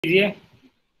लीजिए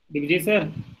Digvijay sir,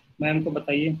 ma'am को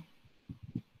बताइए।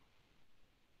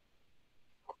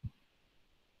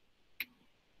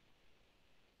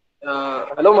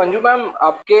 हेलो मंजू मैम,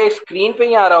 आपके स्क्रीन पे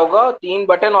ही आ रहा होगा, 3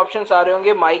 बटन ऑप्शंस आ रहे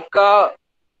होंगे, माइक का,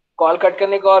 कॉल कट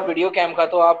करने का और वीडियो कैम का।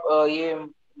 तो आप ये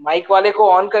माइक वाले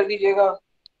को ऑन कर दीजिएगा।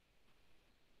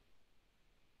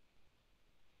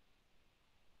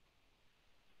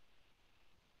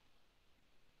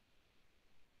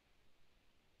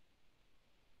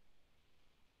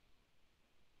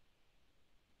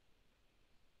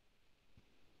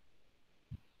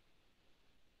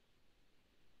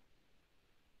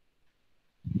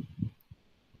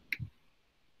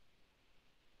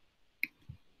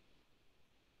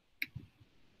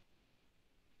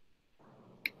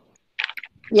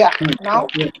 Yeah, now?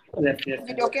 Yes. Is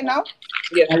it okay now?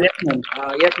 Yes, Yes, ma'am.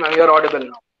 yes ma'am, you are audible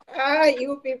now.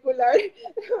 You people are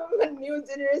new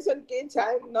generation kids.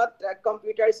 I'm not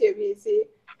computer savvy. See,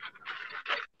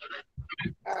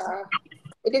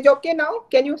 it is okay now.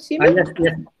 Can you see me?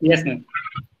 Yes, ma'am.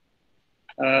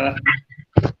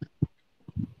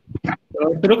 तो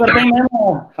शुरू करते हैं ma'am.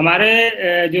 हमारे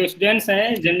जो students हैं,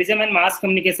 journalism and mass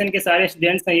communication के सारे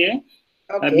students हैं। ये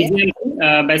Okay.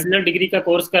 बैचलर डिग्री का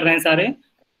कोर्स कर रहे हैं सारे।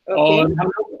 Okay. और हम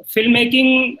लोग फिल्म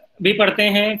मेकिंग भी पढ़ते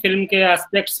हैं, फिल्म के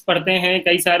एस्पेक्ट्स पढ़ते हैं,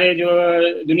 कई सारे जो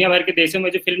दुनिया भर के देशों में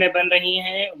जो फिल्में बन रही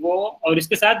हैं वो, और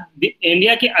इसके साथ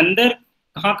इंडिया के अंदर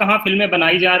कहाँ कहाँ फिल्में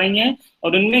बनाई जा रही हैं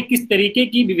और उनमें किस तरीके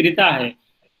की विविधता है।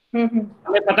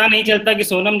 हमें पता नहीं चलता कि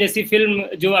सोनम जैसी फिल्म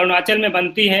जो अरुणाचल में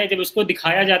बनती है, जब उसको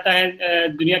दिखाया जाता है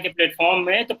दुनिया के प्लेटफॉर्म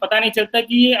में, तो पता नहीं चलता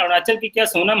कि ये अरुणाचल की क्या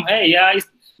सोनम है या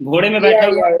इस घोड़े में बैठा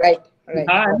हुआ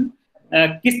इंसान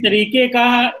किस तरीके का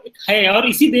है और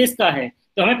इसी देश का है।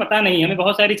 तो हमें पता नहीं, हमें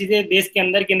बहुत सारी चीजें देश के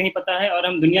अंदर की नहीं पता है और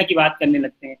हम दुनिया की बात करने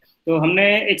लगते हैं। तो हमने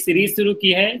एक सीरीज शुरू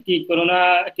की है कि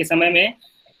कोरोना के समय में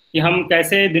कि हम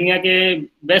कैसे दुनिया के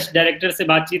बेस्ट डायरेक्टर से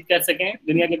बातचीत कर सकें,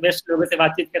 दुनिया के बेस्ट लोगों से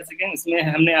बातचीत कर सकें। इसमें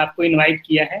हमने आपको इनवाइट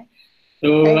किया है,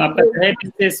 तो आपका तहे दिल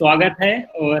से स्वागत है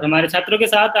और हमारे छात्रों के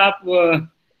साथ आप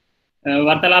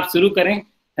वार्तालाप शुरू करें।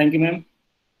 Thank you ma'am.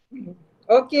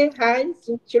 Okay, hi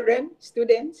children,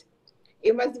 students.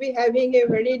 You must be having a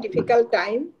very difficult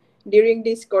time during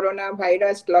this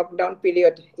coronavirus lockdown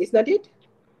period, is not it?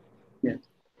 Yes.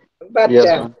 But Yes,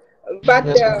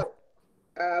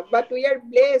 but we are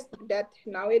blessed that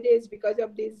nowadays, because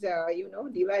of these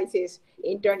devices,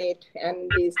 internet, and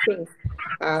these things,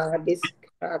 this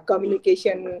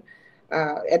communication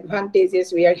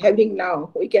advantages we are having now,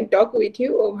 we can talk with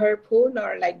you over phone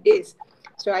or like this.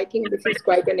 So I think this is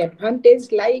quite an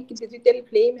advantage. Like digital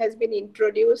film has been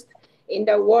introduced in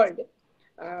the world.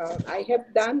 I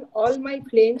have done all my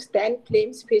films, 10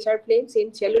 films, feature films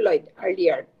in celluloid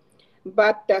earlier.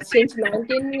 But since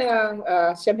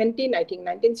 1917, I think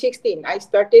 1916, I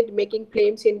started making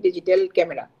films in digital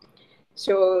camera.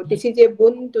 So this is a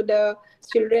boon to the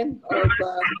children of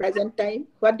present time.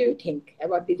 What do you think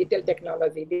about digital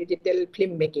technology, digital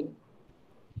film making?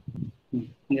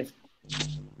 Yes.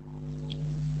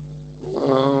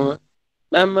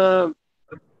 Ma'am,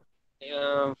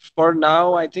 for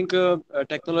now, I think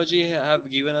technology have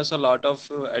given us a lot of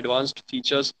advanced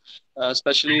features,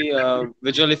 especially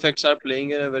visual effects are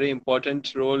playing a very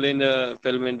important role in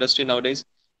film industry nowadays.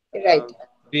 Right.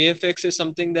 VFX is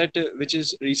something that which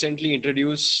is recently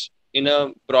introduced in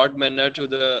a broad manner to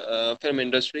the film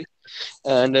industry,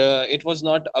 and it was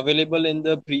not available in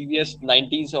the previous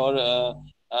 90s or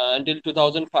until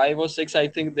 2005 or 6. I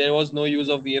think there was no use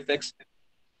of VFX.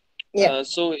 Yeah.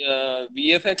 So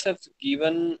VFX have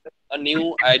given a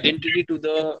new identity to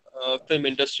the film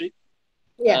industry.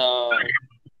 Yeah.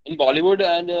 In Bollywood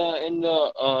and in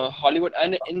Hollywood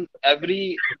and in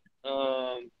every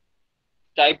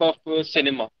type of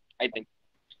cinema, I think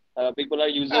people are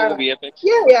using VFX.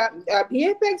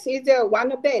 VFX is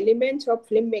one of the elements of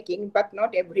filmmaking, but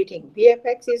not everything.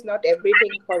 VFX is not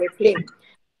everything for a film.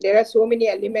 There are so many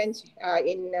elements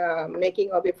in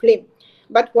making of a film.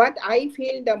 But what I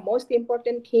feel the most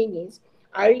important thing is,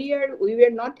 earlier we were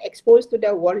not exposed to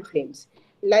the world films.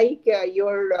 Like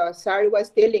your sir was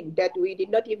telling that we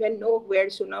did not even know where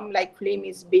Sunam like film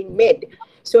is being made.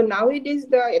 So nowadays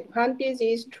the advantage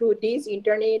is through this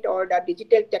internet or the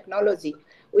digital technology,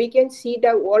 we can see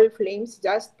the world films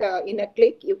just in a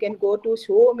click. You can go to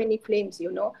so many films,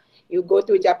 you go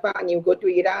to Japan, you go to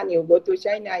Iran, you go to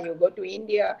China, you go to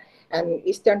India and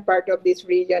eastern part of this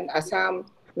region, Assam,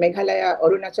 Meghalaya,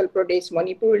 Arunachal Pradesh,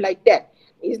 Manipur, like that.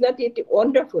 Is not it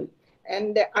wonderful?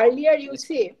 And earlier you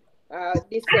see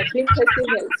these film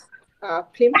festivals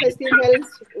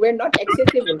were not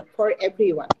accessible for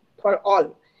everyone, for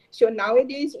all. So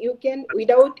nowadays you can,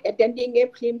 without attending a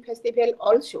film festival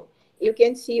also, You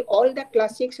can see all the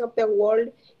classics of the world.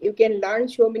 You can learn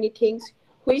so many things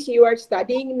which you are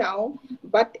studying now,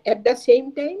 but at the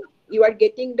same time, you are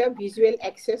getting the visual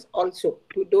access also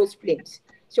to those films.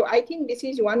 So I think this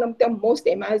is one of the most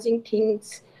amazing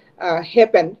things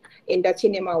happen in the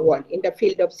cinema world, in the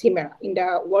field of cinema, in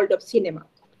the world of cinema.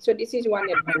 So this is one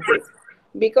advantage.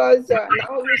 Because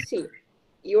now you see,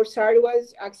 your sir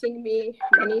was asking me,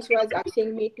 Manish was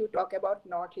asking me to talk about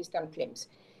Northeastern films.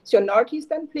 So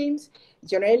Northeastern films,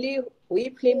 generally we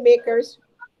filmmakers,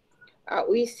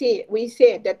 we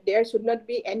say that there should not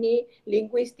be any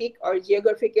linguistic or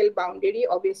geographical boundary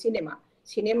of a cinema.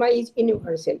 Cinema is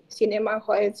universal. Cinema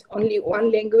has only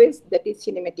one language, that is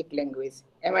cinematic language.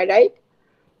 Am I right?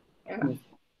 Yes.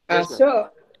 Uh, Yes, ma'am. so,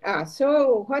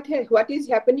 so what is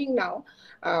happening now?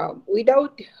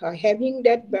 Without having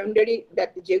that boundary,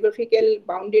 that geographical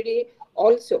boundary,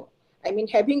 also, I mean,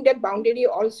 having that boundary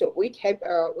also with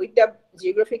the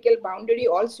geographical boundary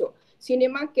also,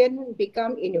 cinema can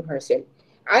become universal.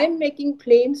 I am making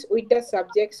films with the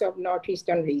subjects of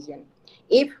northeastern region.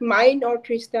 If my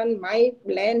northeastern, my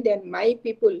land and my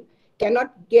people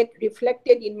cannot get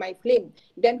reflected in my film,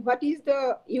 then what is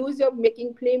the use of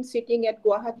making films sitting at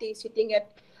Guwahati, sitting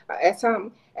at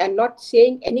Assam, and not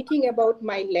saying anything about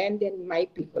my land and my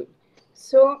people?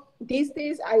 So these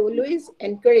days, I always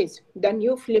encourage the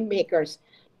new filmmakers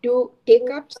to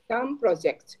take up some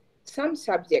projects, some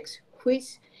subjects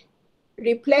which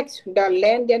reflects the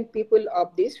land and people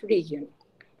of this region.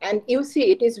 And you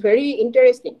see, it is very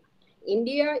interesting.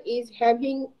 India is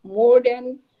having more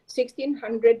than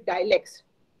 1600 dialects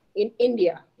in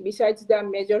India. Besides the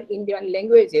major Indian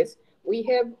languages, we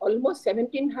have almost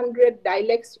 1700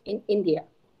 dialects in India.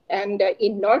 And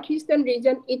in northeastern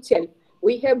region itself,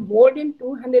 we have more than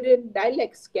 200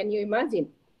 dialects. Can you imagine?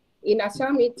 In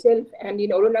Assam itself and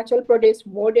in Arunachal Pradesh,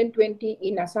 more than 20.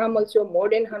 In Assam also, more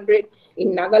than 100.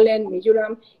 In Nagaland,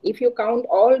 Mizoram, if you count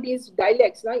all these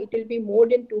dialects, now it will be more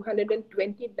than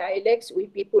 220 dialects we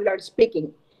people are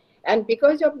speaking. And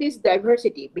because of this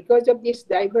diversity, because of this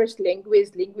diverse language,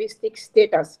 linguistic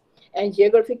status, and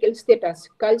geographical status,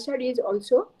 culture is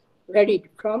also varied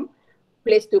from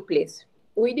place to place.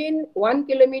 Within 1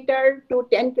 kilometer to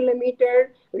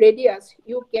 10-kilometer radius,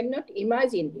 you cannot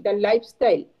imagine the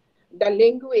lifestyle, the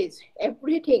language,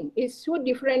 everything is so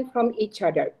different from each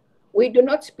other. We do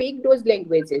not speak those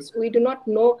languages. We do not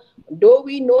know, though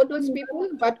we know those people,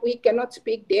 but we cannot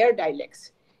speak their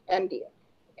dialects. And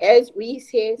as we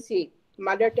say, see,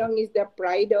 mother tongue is the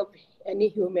pride of any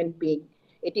human being.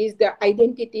 It is the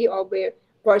identity of a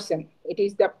person. It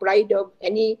is the pride of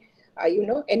any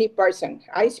person.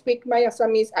 I speak my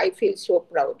Assamese, I feel so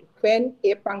proud. When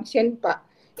a Pangchenpa,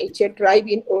 it's a tribe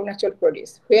in Arunachal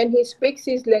Pradesh, when he speaks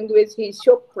his language, he is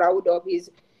so proud of his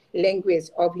language,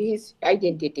 of his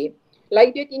identity.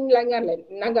 Like that in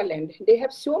Nagaland, they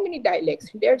have so many dialects.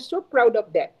 They are so proud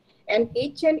of that. And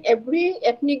each and every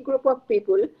ethnic group of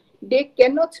people, they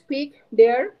cannot speak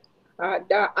their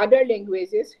the other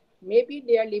languages. Maybe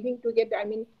they are living together. I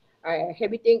mean,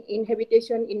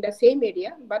 habitation in the same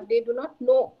area, but they do not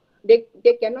know. They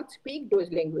cannot speak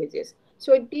those languages.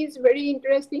 So it is very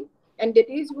interesting, and that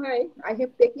is why I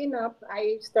have taken up.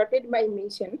 I started my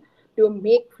mission to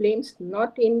make films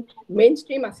not in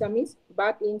mainstream Assamese,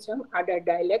 but in some other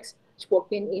dialects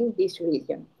spoken in this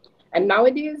region. And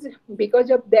nowadays, because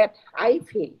of that, I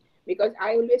feel, because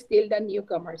I always tell the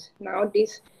newcomers, now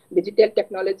this digital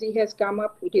technology has come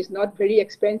up. It is not very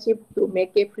expensive to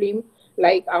make a film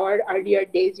like our earlier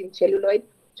days in celluloid.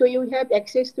 So you have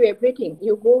access to everything.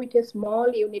 You go with a small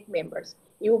unit members.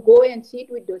 You go and sit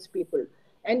with those people.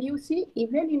 And you see,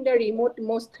 even in the remote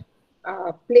most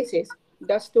places,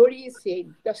 the story is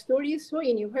same. The story is so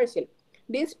universal.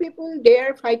 These people, they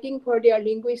are fighting for their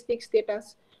linguistic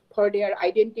status, for their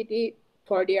identity,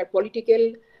 for their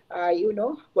political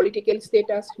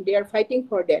status. They are fighting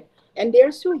for that. And they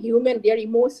are so human, their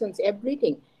emotions,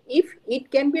 everything. If it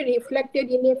can be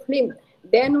reflected in a film,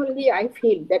 then only I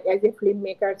feel that as a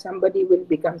filmmaker, somebody will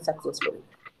become successful.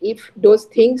 If those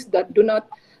things that do not,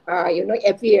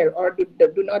 appear or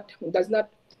does not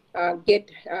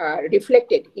get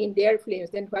reflected in their films,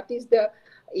 then what is the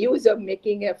use of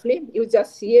making a film? You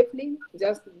just see a film,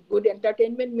 just good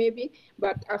entertainment maybe,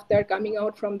 but after coming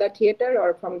out from the theater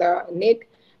or from the net,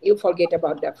 you forget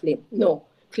about the film. No,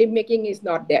 filmmaking is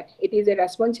not that. It is a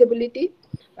responsibility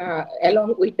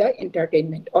along with the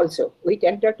entertainment also. With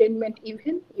entertainment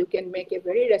even, you can make a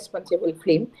very responsible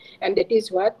film, and that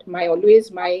is what my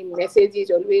message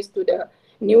is always to the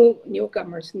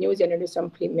newcomers, new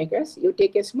generation filmmakers. You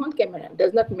take a small camera,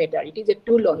 does not matter. It is a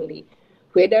tool only.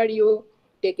 Whether you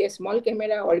take a small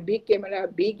camera or big camera,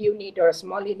 big unit or a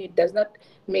small unit does not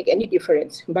make any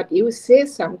difference. But you say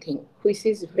something which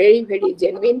is very, very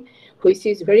genuine, which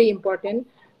is very important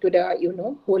to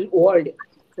the, whole world,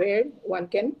 where one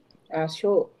can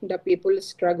show the people's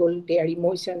struggle, their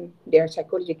emotion, their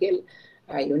psychological,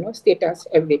 status,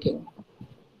 everything.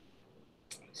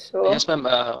 So Yes, ma'am.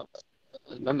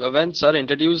 Ma'am, when sir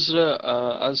introduced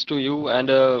us to you and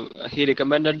he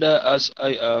recommended us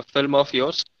a film of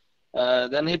yours,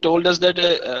 then he told us that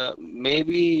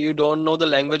maybe you don't know the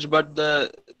language, but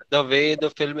the way the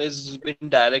film is been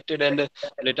directed and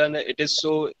written, it is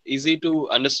so easy to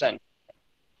understand.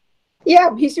 yeah,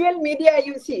 visual media,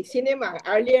 you see, cinema.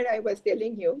 Earlier, I was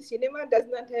telling you, cinema does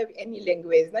not have any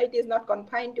language. No, it is not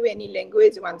confined to any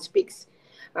language one speaks.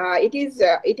 It is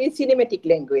cinematic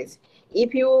language.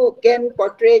 If you can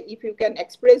portray, if you can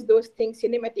express those things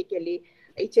cinematically,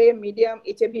 it's a medium,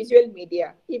 it's a visual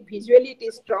media. If visually it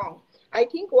is strong, I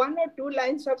think 1 or 2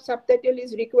 lines of subtitle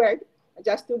is required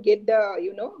just to get the,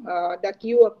 the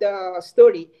cue of the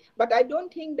story. But I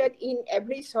don't think that in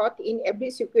every shot, in every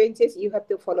sequences, you have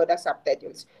to follow the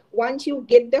subtitles. Once you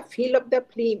get the feel of the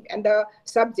film and the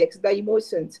subjects, the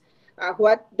emotions,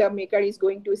 what the maker is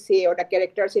going to say or the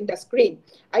characters in the screen,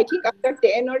 I think after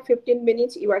 10 or 15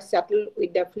 minutes, you are settled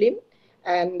with the film,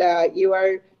 and you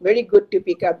are very good to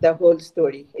pick up the whole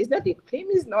story. Is that it? Film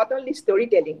is not only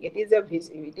storytelling; it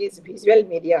is visual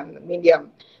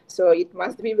medium. So it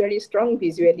must be very strong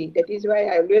visually. That is why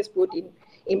I always put in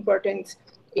importance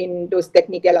in those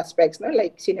technical aspects, no?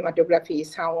 Like cinematography,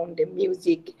 sound,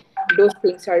 music. Those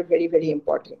things are very, very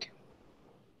important.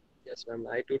 Yes, ma'am.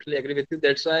 I totally agree with you.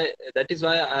 That is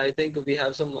why I think we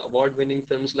have some award-winning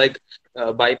films like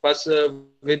Bypass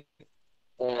with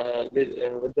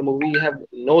the movie have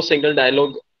no single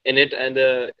dialogue in it, and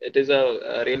it is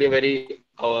a really very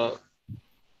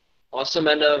awesome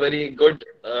and a very good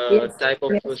Yes, type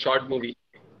of yes. short movie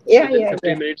Yeah, within yeah, 15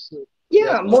 yeah. minutes. Yes,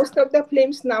 Yeah, ma'am. most of the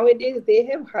films nowadays they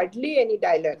have hardly any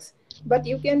dialogues, but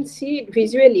you can see it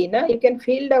visually. Na? You can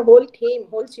feel the whole theme,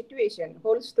 whole situation,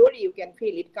 whole story. You can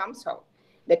feel it comes out.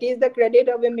 That is the credit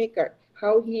of a maker.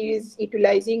 How he is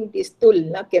utilizing this tool,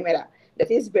 na camera.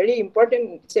 That is very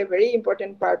important. It's a very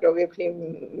important part of a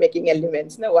film making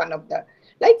elements. Na one of the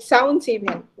like sounds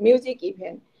even, music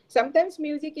even. Sometimes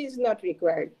music is not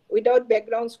required without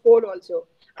background score also.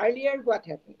 Earlier, what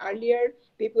happened? Earlier,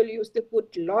 people used to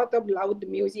put lot of loud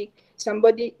music.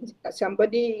 Somebody,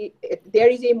 there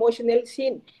is an emotional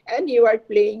scene, and you are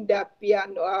playing the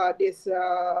piano, this,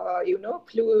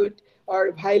 flute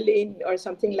or violin or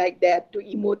something like that to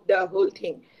emote the whole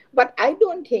thing. But I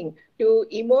don't think to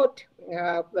emote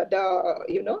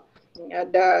the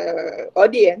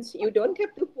audience, you don't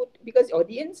have to put, because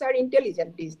audience are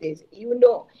intelligent these days.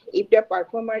 If the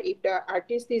performer, if the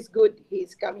artist is good,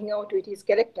 he's coming out with his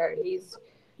character, he's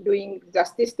doing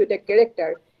justice to the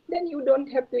character, then you don't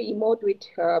have to emote with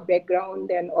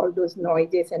background and all those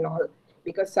noises and all,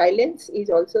 because silence is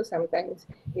also sometimes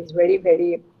is very,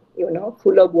 very,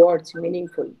 full of words,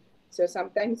 meaningful. So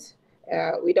sometimes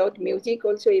without music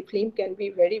also a film can be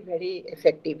very, very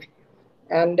effective.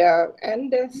 And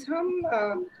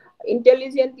some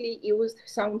intelligently used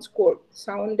sound score.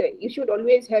 You should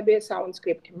always have a sound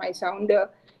script. My sound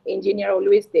engineer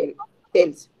always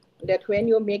tells that when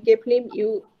you make a film,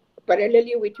 you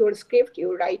parallelly with your script,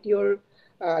 you write your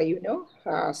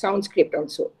sound script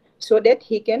also, so that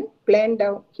he can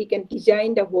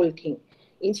design the whole thing,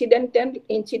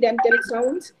 incidental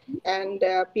sounds, and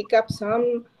pick up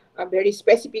some very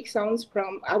specific sounds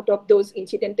from out of those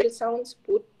incidental sounds,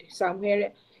 put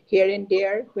somewhere here and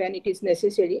there when it is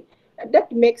necessary. And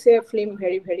that makes a film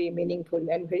very, very meaningful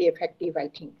and very effective, I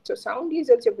think. So sound is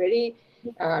also very,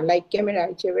 like camera,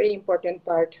 it's a very important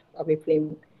part of a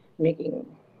film making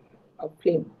of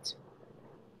films.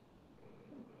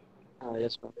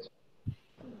 Yes, ma'am.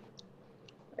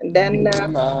 And then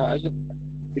Ma'am,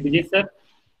 Vijay sir.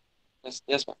 yes,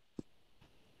 yes, ma'am.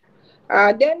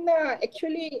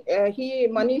 Actually,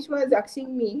 Manish was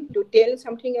asking me to tell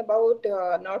something about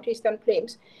Northeastern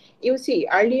Flames. You see,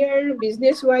 earlier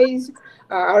business-wise,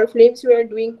 our flames were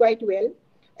doing quite well,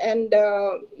 and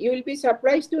you will be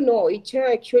surprised to know it's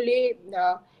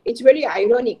very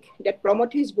ironic that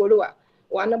Prometheus Borua,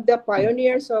 one of the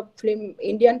pioneers of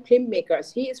Indian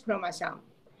filmmakers, he is from Assam.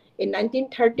 In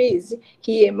 1930s,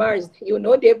 he emerged. You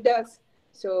know Devdas.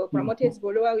 So Prometheus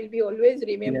Borua will be always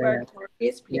Yeah, remembered yeah, for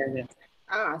his yeah, film.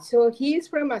 yeah. So he is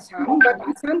from Assam, but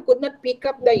Assam could not pick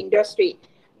up the industry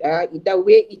the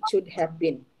way it should have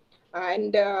been.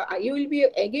 And you will be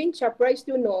again surprised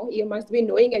to know, you must be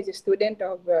knowing as a student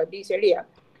of this area,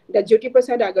 that Jyoti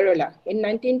Prasad Agarola in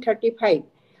 1935,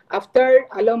 After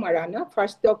Alomarana,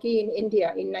 first talkie in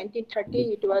India in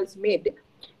 1930, it was made.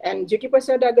 And Jyoti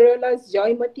Prasad Agarwala's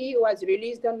Jaimati was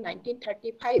released in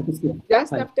 1935,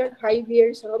 just after 5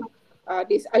 years of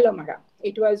this Alomara.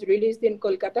 It was released in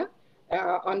Kolkata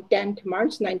on 10th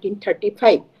March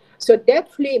 1935. So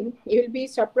that film, you will be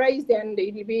surprised and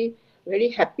you will be very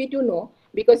happy to know,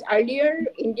 because earlier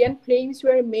Indian films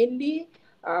were mainly,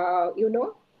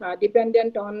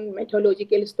 dependent on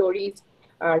mythological stories,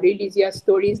 religious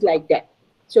stories like that.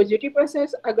 So Jyoti Prasad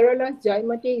Agarwala's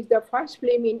Jaimati is the first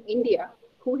film in India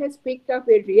who has picked up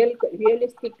a real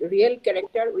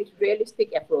character with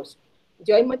realistic approach.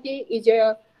 Jaimati is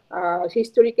a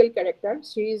historical character.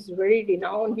 She is very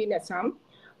renowned in Assam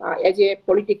as a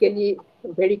politically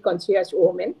very conscious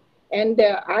woman. And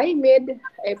I made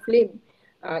a film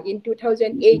in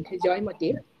 2008,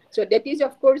 Jaimati. So that is,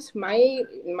 of course,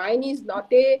 mine is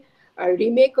not a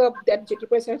remake of that Jyoti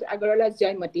Prasad Agarwala's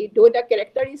Jaimati, though the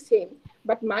character is same,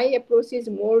 but my approach is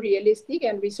more realistic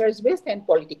and research-based and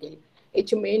political.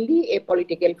 It's mainly a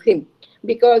political film,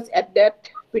 because at that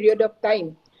period of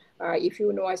time, if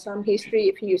you know Assam history,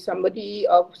 if you somebody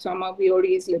of some of you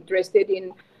is interested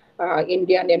in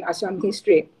Indian and Assam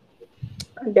history,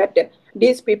 that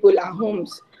these people,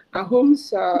 Ahoms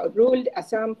ruled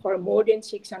Assam for more than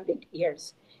 600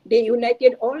 years. They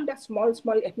united all the small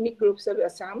ethnic groups of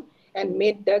Assam and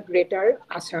made the greater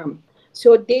Assam.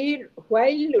 So they, while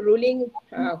they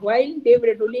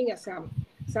were ruling Assam,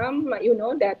 some,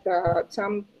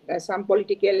 that some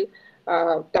political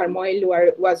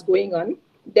turmoil was going on.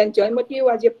 Then Jaimati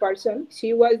was a person.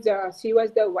 She was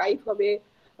the wife of a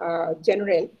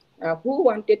general who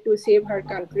wanted to save her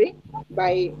country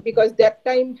because that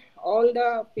time all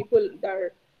the people,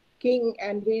 the king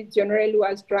and his general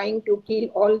was trying to kill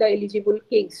all the eligible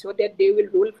kings so that they will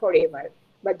rule forever.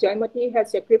 But Jaimati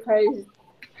has sacrificed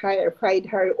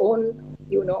her own,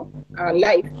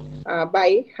 life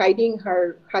by hiding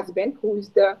her husband, who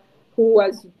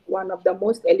was one of the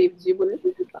most eligible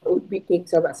would-be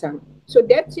kings of Assam. So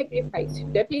that sacrifice,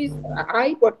 that is,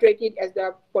 I portrayed it as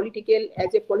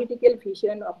as a political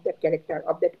vision of that character,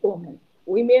 of that woman.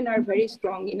 Women are very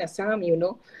strong in Assam,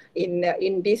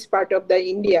 in this part of the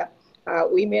India.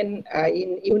 Women,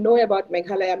 about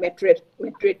Meghalaya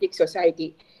Matriarchic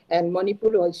Society and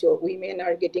Manipur also. Women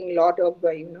are getting a lot of,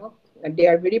 they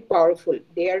are very powerful.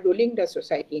 They are ruling the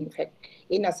society, in fact.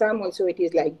 In Assam also it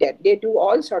is like that. They do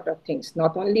all sort of things,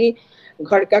 not only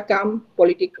ghar ka kam,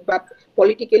 but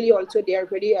politically also they are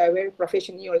very aware,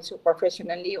 professionally also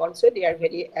they are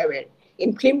very aware.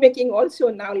 In filmmaking also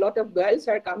now a lot of girls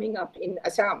are coming up in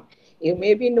Assam. You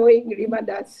may be knowing Rima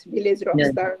Das, Village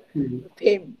Yes. Rockstar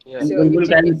fame. And So Bulbul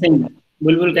can sing.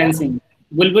 Bulbul yeah, can sing.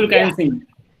 Bulbul can yeah. sing.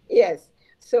 Yes.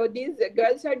 So these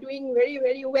girls are doing very,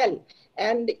 very well.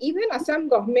 And even Assam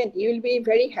government, you will be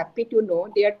very happy to know,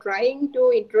 they are trying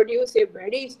to introduce a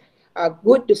very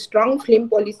good, strong film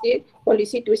policy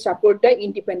to support the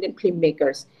independent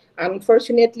filmmakers.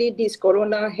 Unfortunately, this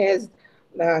corona has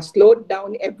slowed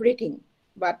down everything.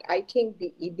 But I think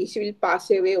this will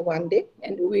pass away one day,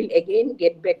 and we will again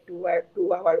get back to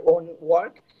our own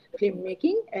work,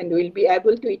 filmmaking, and we'll be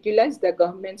able to utilize the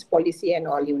government's policy and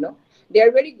all, They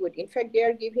are very good. In fact, they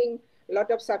are giving a lot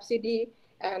of subsidy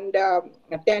and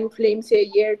 10 films a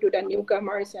year to the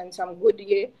newcomers and some good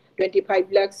year,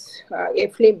 25 lakhs a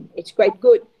film. It's quite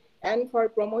good. And for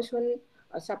promotion,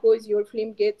 suppose your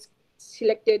film gets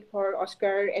selected for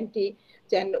Oscar NT,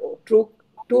 then through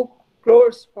 2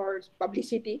 crores for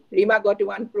publicity. Rima got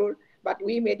 1 crore, but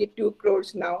we made it 2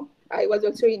 crores now. I was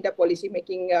also in the policy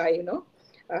making,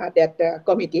 that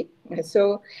committee.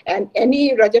 So, and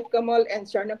any Rajat Kamal and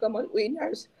Sharna Kamal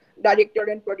winners, director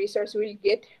and producers will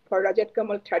get for Rajat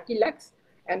Kamal 30 lakhs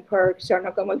and for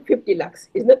Sharna Kamal 50 lakhs.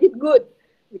 Is not it good?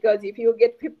 Because if you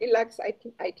get 50 lakhs,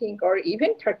 I think, or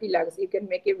even 30 lakhs, you can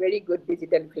make a very good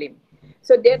digital film.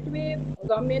 So that way,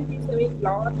 government is doing a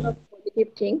lot of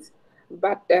positive things.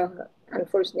 But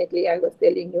unfortunately, I was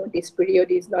telling you, this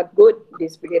period is not good,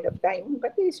 this period of time,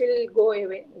 but this will go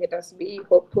away. Let us be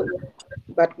hopeful.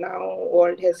 But now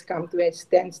world has come to a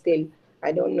standstill.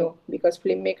 I don't know, because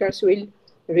filmmakers will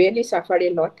really suffer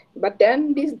a lot. But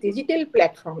then these digital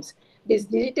platforms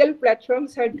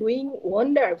are doing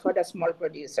wonder for the small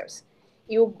producers.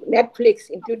 Netflix,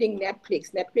 including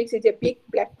Netflix. Netflix is a big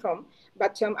platform,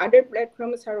 but some other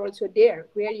platforms are also there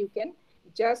where you can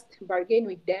just bargain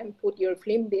with them, put your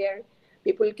film there.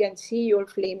 People can see your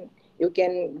film. You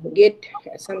can get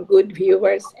some good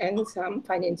viewers and some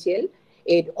financial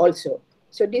aid also.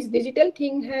 So this digital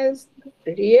thing has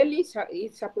really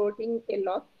is supporting a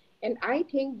lot. And I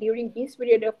think during this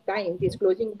period of time, this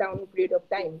closing down period of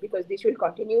time, because this will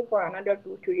continue for another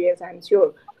 2 3 years, I'm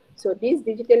sure. So this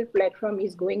digital platform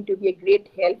is going to be a great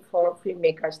help for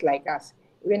filmmakers like us.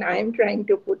 Even I am trying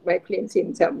to put my films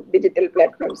in some digital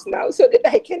platforms now so that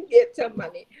I can get some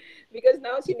money, because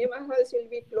now cinema halls will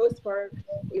be closed for,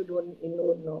 you don't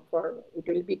know, for it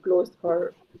will be closed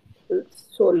for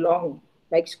so long,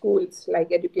 like schools,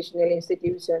 like educational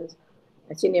institutions,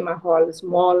 cinema halls,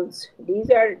 malls. These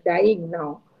are dying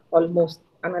now almost.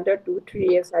 Another 2, 3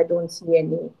 years, I don't see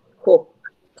any hope.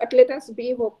 But let us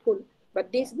be hopeful.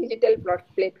 But this digital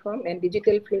platform and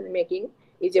digital filmmaking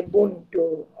is a boon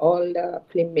to all the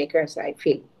filmmakers, I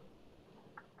feel.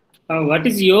 What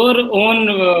is your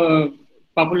own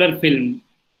popular film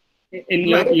in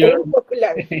My your own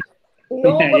popular.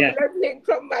 No yeah, yeah. popular film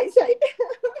from my side.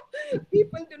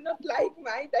 People do not like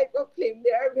my type of film.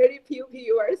 There are very few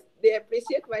viewers. They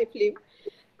appreciate my film.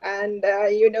 And,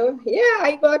 yeah,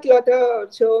 I got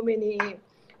so many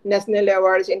national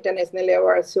awards, international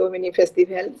awards, so many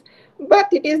festivals. But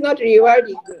it is not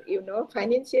rewarding,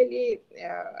 Financially,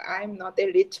 I'm not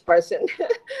a rich person.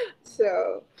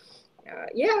 So,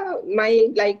 yeah, my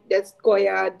like that's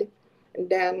Koyad,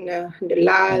 then the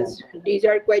Laz, these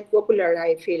are quite popular,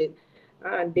 I feel.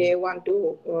 They want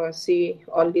to see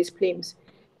all these films.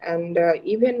 And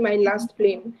even my last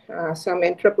film, some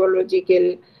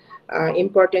anthropological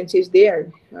importance is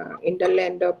there in the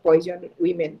land of poison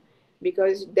women,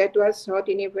 because that was shot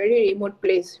in a very remote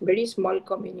place, very small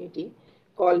community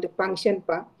called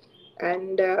Pangshanpa.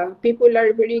 And people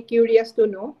are very curious to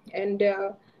know. And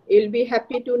you'll be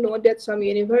happy to know that some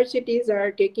universities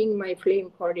are taking my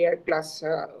film for their class,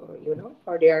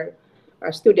 for their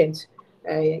students.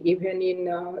 Even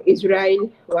in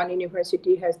Israel, one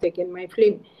university has taken my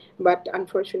film. But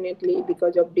unfortunately,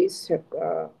 because of this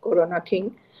corona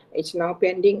thing, it's now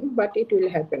pending, but it will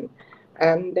happen.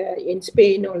 And in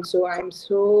Spain also, I'm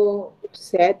so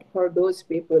sad for those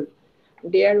people.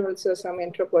 There are also some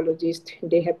anthropologists,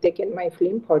 they have taken my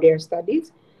film for their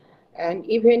studies. And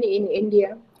even in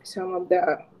India, some of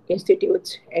the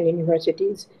institutes and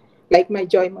universities, like my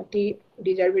Joymati,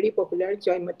 these are very popular.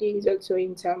 Joymati is also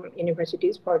in some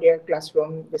universities for their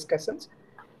classroom discussions.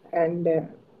 And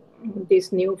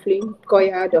this new film,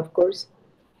 Koyad, of course.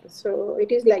 So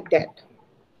it is like that.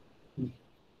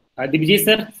 Digvijay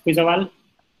sir कोई सवाल?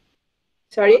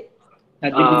 Sorry?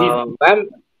 Digvijay ma'am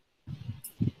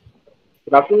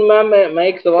good afternoon ma'am, मैं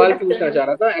एक सवाल Good पूछना afternoon. चाह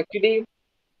रहा था actually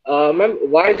ma'am.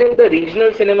 Why isn't the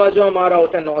regional cinema जो हमारा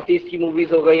होता है, नॉर्थ ईस्ट की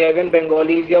मूवीज हो गई, इवन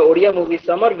बंगालीज या Odia movies,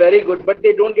 some are very good but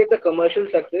they don't get the commercial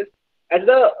success at the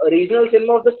regional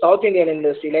cinema of the south Indian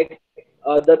industry, like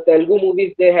the Telugu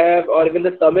movies they have, or even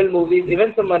the Tamil movies,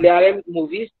 even some Malayalam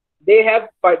movies, they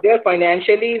are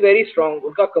financially very strong.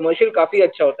 उनका commercial काफी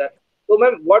अच्छा होता है. तो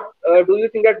ma'am, what do you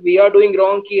think that we are doing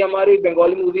wrong कि हमारी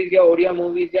Bengali movies या Odia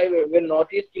movies या even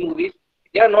North East की movies,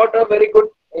 they are not very good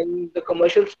in the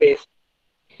commercial space?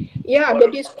 Yeah,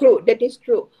 that is true. That is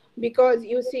true. Because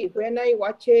you see, when I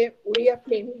watch a Uriya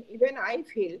film, even I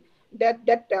feel that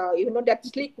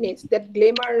sleekness, that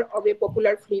glamour of a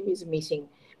popular film is missing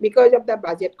because of the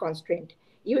budget constraint.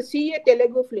 You see a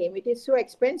Telugu film, it is so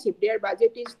expensive. Their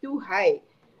budget is too high.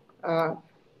 Uh,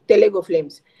 Telugu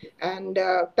films, and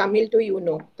Tamil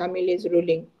too. Tamil is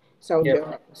ruling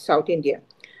Yeah. South India.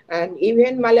 And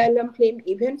even Malayalam film,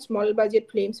 even small budget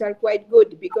films are quite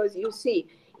good, because you see,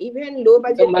 even low The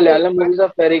budget film, Malayalam movies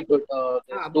are very good.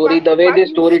 The story, but the way but they you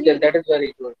story tell, see, that is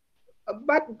very good.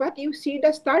 but you see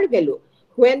the star value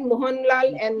when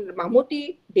Mohanlal and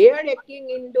Mammootty, they are acting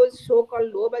in those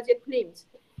so-called low budget films.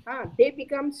 They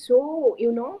become so,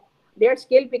 their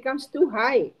scale becomes too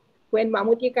high. When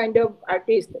Mammootty kind of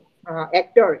artist,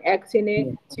 actor acts in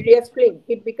a serious film,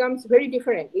 it becomes very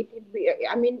different.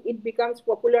 It becomes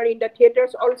popular in the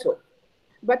theaters also.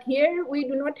 But here we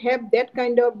do not have that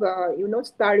kind of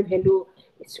star value,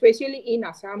 especially in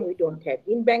Assam. We don't have.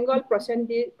 In Bengal,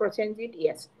 Prosenjit,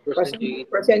 yes, Prosenjit,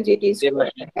 Prosenjit is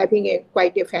Devashni. having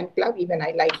quite a fan club. Even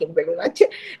I like him very much.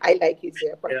 I like his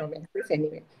performances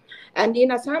anyway. And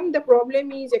in Assam, the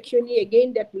problem is actually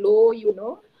again that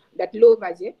low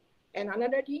budget. And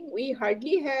another thing, we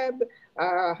hardly have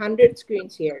 100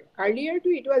 screens here. Earlier too,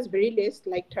 it was very less,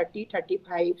 like 30,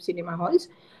 35 cinema halls.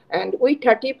 And with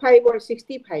 35 or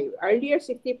 65, earlier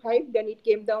 65, then it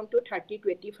came down to 30,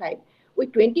 25.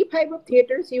 With 25 of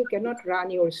theaters, you cannot run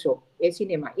your show, a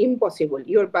cinema, impossible.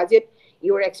 Your budget,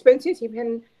 your expenses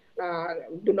even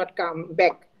do not come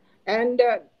back. And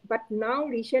but now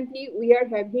recently we are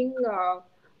having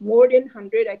more than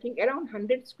 100, I think around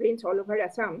 100 screens all over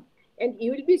Assam. And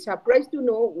you will be surprised to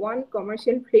know one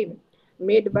commercial film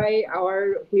made by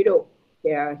our hero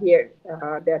here,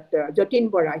 that Jatin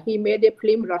BOrah. He made a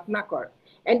film Ratnakar.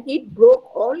 and it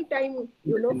broke all-time,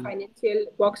 financial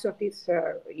box office,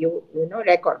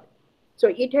 record. So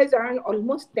it has earned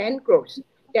almost 10 crores.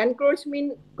 10 crores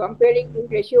mean comparing in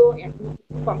ratio and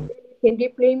compare with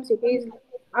Hindi films, it is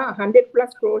 100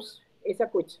 plus crores. Aisa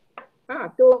kuch.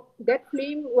 So that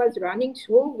film was running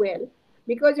so well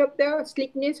because of the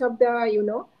slickness of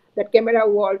the, that camera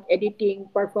work, editing,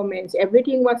 performance,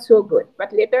 everything was so good.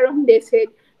 But later on, they said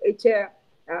it's a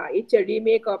it's a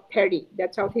remake of Theri,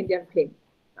 that South Indian film.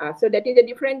 So that is a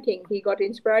different thing. He got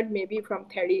inspired maybe from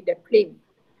Theri, that film.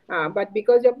 But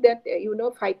because of that,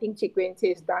 fighting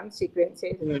sequences, dance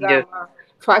sequences, Yes. drama,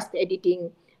 fast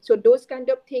editing. So those kind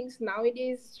of things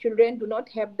nowadays, children do not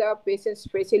have the patience,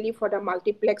 especially for the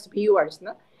multiplex viewers.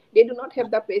 No? They do not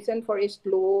have the patience for a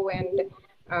slow and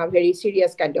very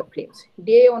serious kind of films.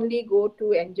 They only go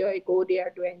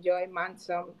there to enjoy, munch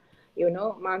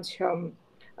some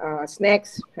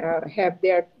snacks, have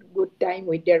their good time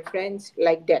with their friends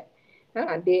like that.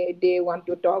 They want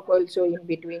to talk also in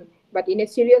between. But in a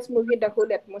serious movie, the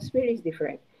whole atmosphere is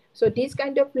different. So these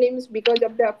kind of films, because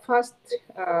of the fast,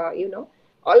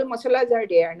 all masalas are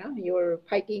there. No? Your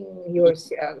fighting, your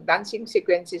dancing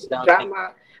sequences, Dancing.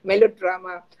 drama,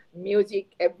 melodrama, music,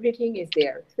 everything is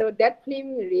there. So that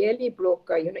film really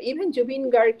broke. Even Jubin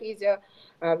Garg is a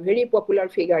very popular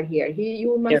figure here.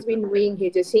 You Yes. must be knowing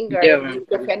he's a singer. Yeah, He's ma'am.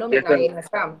 a Yes, phenomena ma'am. in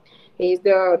Assam. He is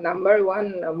the number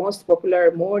one most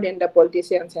popular, more than the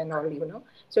politicians and all.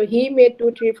 So he made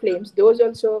 2 3 films. Those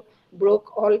also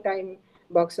broke all time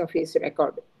box office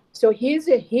record. So his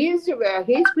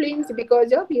films,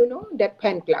 because of that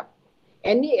fan club.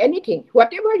 Anything,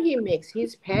 whatever he makes,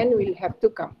 his fan will have to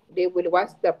come. They will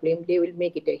watch the film. They will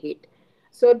make it a hit.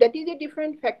 So that is a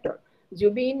different factor.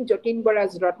 Jubin, Jotin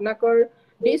Boras, Ratnakar,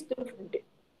 these two,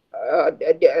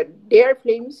 their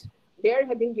films, they are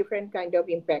having different kind of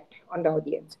impact on the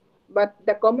audience. But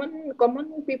the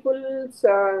common people's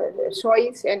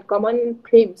choice and common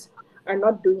films are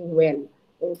not doing well.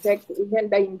 In fact, even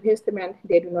the investment,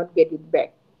 they do not get it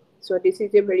back. So this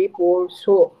is a very poor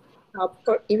show.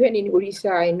 Even in Orissa,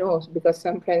 I know, because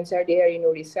some friends are there in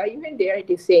Orissa. Even there, it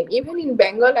is same. Even in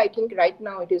Bengal, I think right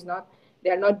now it is not. They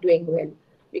are not doing well,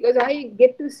 because I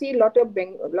get to see lot of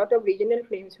regional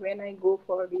films when I go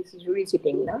for this jury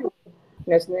sitting now,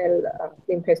 national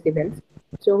film festivals.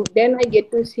 So then I get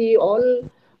to see all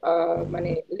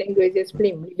languages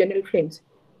film, regional films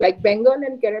like Bengal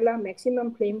and Kerala,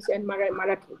 maximum films, and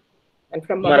Marathi, and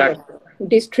from Marathi. Maharashtra.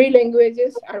 These 3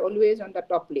 languages are always on the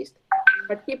top list.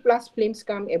 30 plus films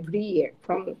come every year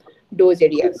from those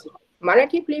areas.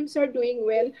 Marathi films are doing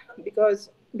well because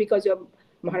of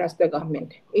Maharashtra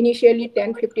government. Initially,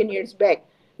 10, 15 years back,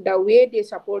 the way they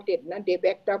supported, they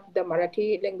backed up the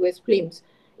Marathi language films.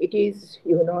 It is,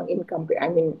 I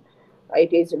mean,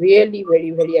 it is really very,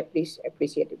 very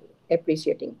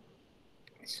appreciating.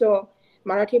 So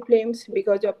Marathi films,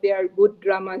 because of their good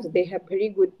dramas, they have very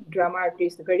good drama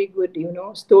artists, very good,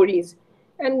 stories,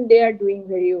 and they are doing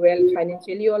very well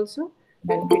financially also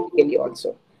and critically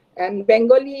also. And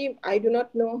Bengali, I do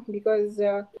not know, because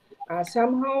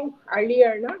somehow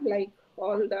earlier, like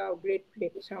all the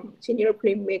some senior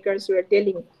filmmakers were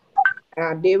telling,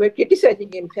 they were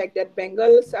criticizing, in fact, that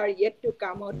Bengals are yet to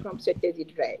come out from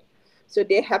Satyajit Ray. So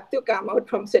they have to come out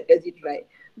from Satyajit Ray.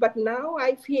 But now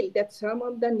I feel that some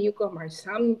of the newcomers,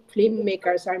 some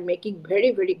filmmakers are making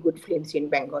very, very good films in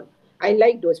Bengal. I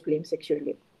like those films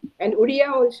actually. And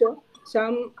Uriya also,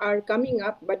 some are coming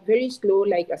up, but very slow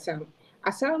like Assam.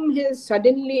 Assam has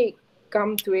suddenly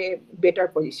come to a better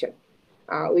position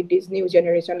with this new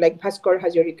generation, like Bhaskar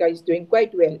Hazarika is doing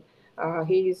quite well.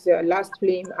 His last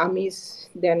film, Amis,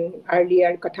 then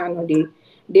earlier Kathanodi,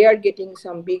 they are getting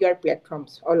some bigger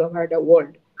platforms all over the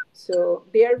world. So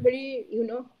they are very,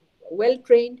 well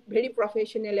trained, very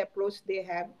professional approach they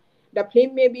have. The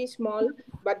film may be small,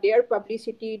 but their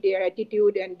publicity, their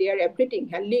attitude, and their everything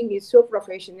handling is so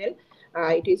professional.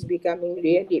 It is becoming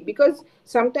really, because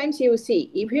sometimes you see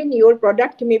even your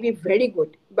product may be very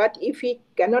good, but if it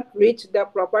cannot reach the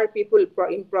proper people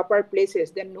in proper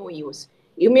places, then no use.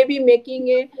 You may be making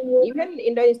even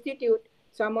in the institute,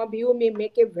 some of you may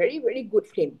make a very, very good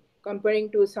film comparing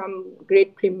to some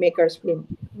great filmmakers' film,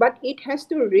 but it has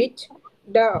to reach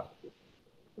the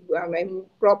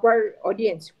proper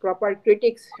audience, proper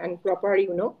critics, and proper,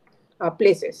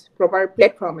 places, proper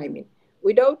platform.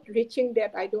 Without reaching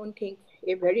that, I don't think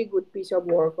a very good piece of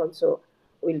work also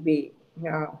will be,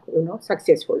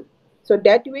 successful. So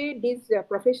that way, this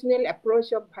professional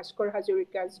approach of Bhaskar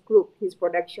Hazarika's group, his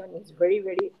production is very,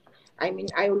 very.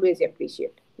 I always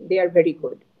appreciate. They are very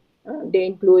good. They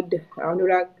include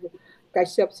Anurag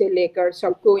Kashyap से लेकर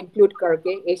सबको include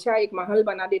करके ऐसा एक महल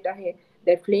बना देता है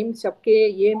That film सबके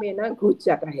ये में ना घुस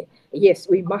जाता है. Yes,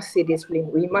 we must see this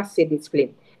film. We must see this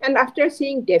film. And after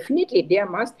seeing, definitely there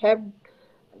must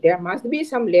be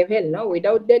some level. No,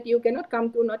 without that you cannot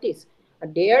come to notice.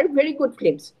 They are very good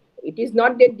films. It is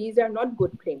not that these are not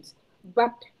good films,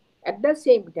 but at the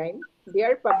same time,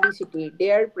 their publicity,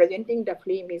 their presenting the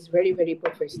film is very very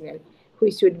professional. We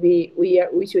should be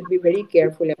very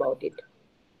careful about it.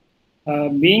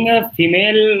 Being a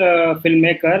female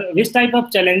filmmaker, which type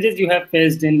of challenges you have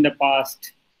faced in the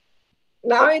past?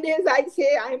 Nowadays, I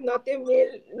say I'm not a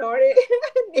male nor a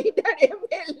neither a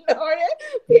male nor a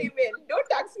female.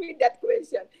 Don't ask me that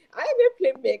question. I am a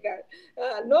filmmaker.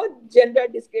 No gender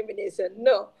discrimination.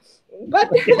 No. But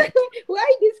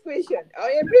why this question?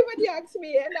 Everybody asks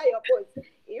me, and I oppose.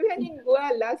 Even in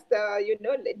Goa last,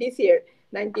 this year,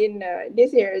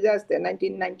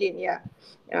 1919, yeah,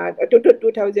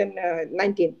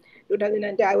 2019.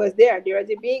 2009, I was there. There was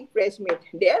a big press meet.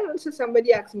 There also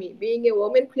somebody asked me, being a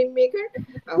woman filmmaker,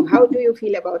 how do you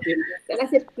feel about it? Then I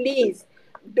said, please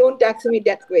don't ask me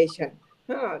that question.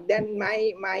 Then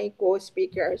my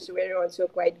co-speakers were also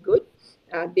quite good.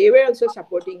 They were also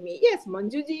supporting me. Yes,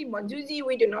 Manjuji,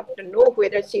 we do not know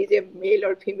whether she is a male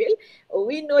or female.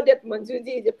 We know that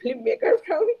Manjuji is a filmmaker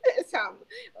from Assam.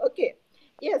 Okay.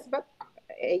 Yes, but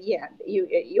yeah,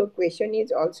 your question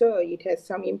is also, it has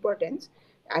some importance.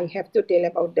 I have to tell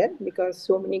about that because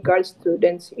so many girl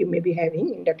students you may be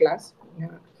having in the class.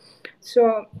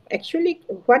 So actually,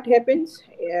 what happens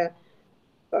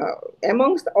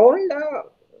amongst all the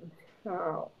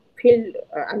field,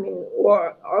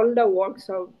 all the works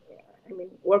of,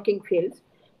 working fields,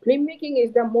 filmmaking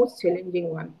is the most challenging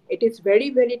one. It is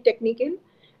very, very technical,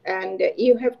 and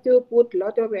you have to put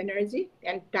lot of energy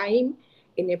and time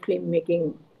in a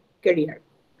filmmaking career.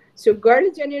 So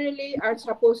girls generally are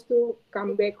supposed to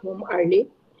come back home early.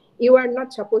 You are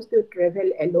not supposed to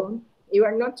travel alone. You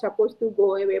are not supposed to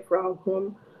go away from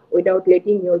home without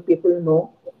letting your people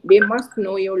know. They must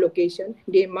know your location.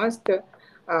 You must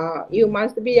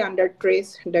be under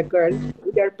trace, the girl,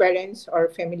 either parents or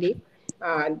family.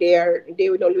 They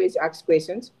will always ask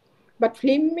questions. But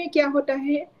film में क्या होता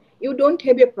है? You don't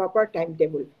have a proper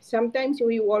timetable. Sometimes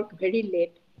we work very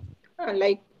late.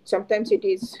 Like sometimes it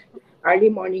is early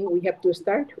morning we have to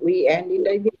start, we end in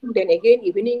the evening, then again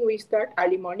evening we start,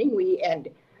 early morning we end.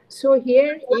 So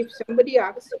here, if somebody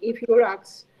asks, if your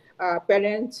asks,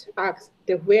 parents ask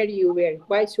the where you were,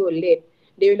 why so late,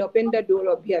 they will open the door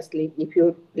obviously if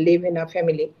you live in a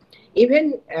family.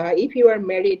 Even if you are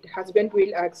married, husband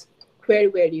will ask, where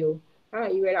were you?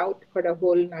 You were out for the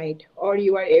whole night, or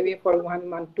you are away for 1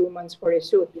 month, 2 months for a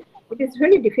shoot. It is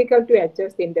very difficult to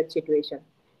adjust in that situation.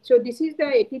 So this is the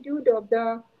attitude of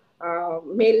the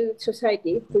male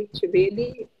society,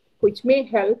 which may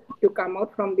help to come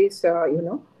out from this,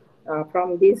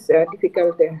 from this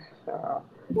difficult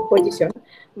position.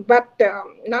 But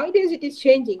nowadays it is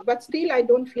changing. But still, I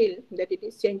don't feel that it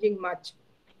is changing much.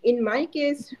 In my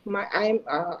case,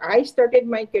 I started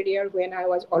my career when I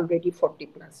was already 40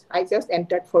 plus. I just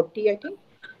entered 40, I think,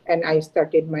 and I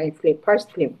started my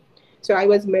first film. So I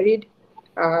was married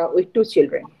with 2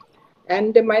 children.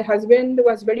 And my husband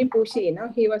was very pushy,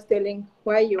 He was telling,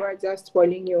 why you are just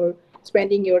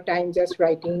spending your time just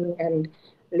writing and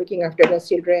looking after the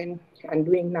children and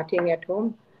doing nothing at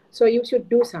home. So you should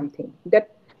do something.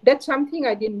 That's something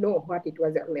I didn't know what it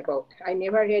was all about. I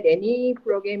never had any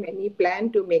program, any plan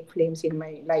to make films in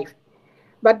my life.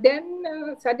 But then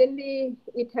suddenly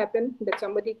it happened that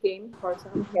somebody came for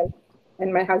some help,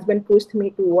 and my husband pushed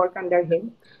me to work under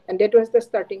him, and that was the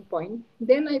starting point.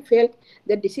 Then I felt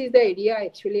that this is the area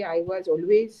actually I was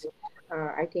always,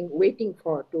 I think, waiting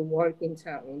for to work in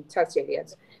such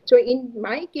areas. So in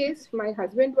my case, my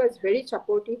husband was very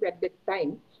supportive at that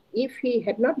time. If he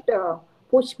had not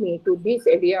pushed me to this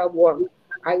area of work,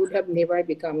 I would have never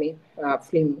become a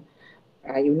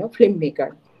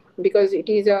filmmaker, because it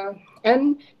is a,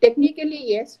 and technically,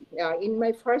 yes, in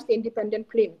my first independent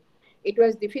film it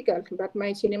was difficult, but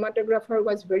my cinematographer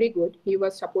was very good. He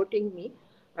was supporting me,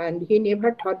 and he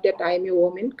never thought that I am a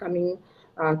woman coming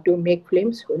to make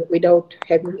films without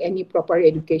having any proper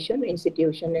education,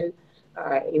 institutional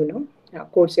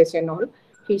courses and all.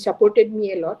 He supported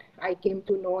me a lot. I came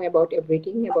to know about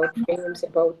everything, about films,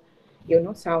 about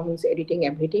sounds, editing,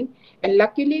 everything. And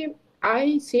luckily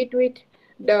I sit with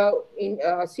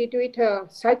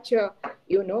such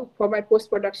for my post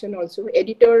production also,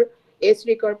 editor S.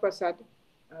 Rikar Prasad,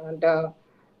 the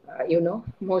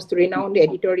most renowned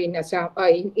editor in Assam,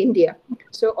 in India.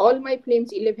 So all my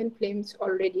films, 11 films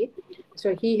already,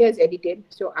 so he has edited.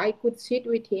 So I could sit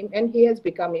with him, and he has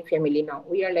become a family now.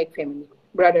 We are like family,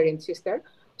 brother and sister.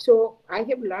 So I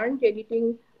have learned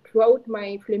editing throughout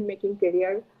my filmmaking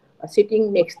career,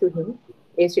 sitting next to him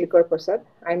is Srikar Prasad.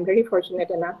 I'm very fortunate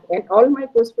enough. And all my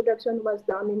post-production was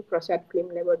done in Prasad Film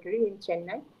Laboratory in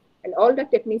Chennai. And all the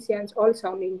technicians, all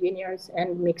sound engineers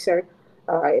and mixer,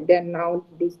 then now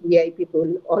these DI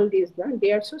people, all these,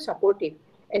 they are so supportive.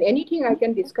 And anything I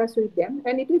can discuss with them.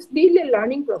 And it is still a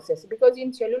learning process because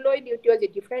in celluloid, it was a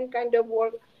different kind of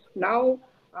work. Now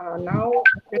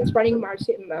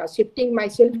shifting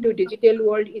myself to digital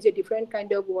world is a different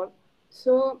kind of work.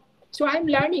 So I'm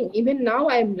learning. Even now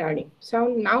I'm learning. So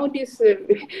now this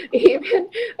even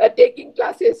taking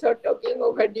classes or talking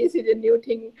over this is a new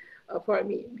thing for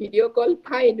me. Video call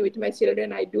fine with my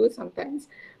children I do sometimes,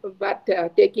 but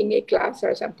taking a class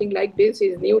or something like this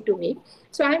is new to me.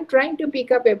 So I'm trying to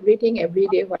pick up everything every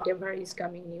day, whatever is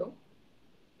coming new.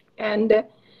 And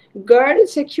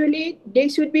girls actually they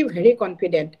should be very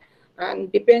confident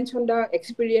and depends on the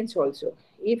experience also.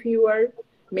 If you are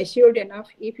matured enough,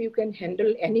 if you can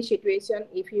handle any situation,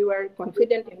 if you are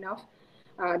confident enough,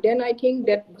 then I think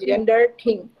that gender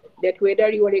thing, that whether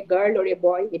you are a girl or a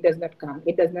boy, it does not come,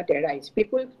 it does not arise.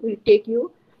 People will take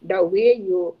you the way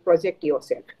you project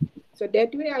yourself. So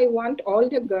that way I want all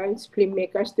the girls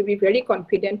filmmakers to be very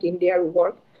confident in their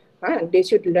work. They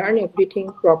should learn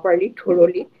everything properly,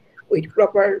 thoroughly, with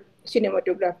proper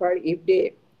cinematographer. If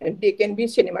they can be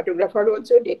cinematographer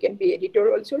also, they can be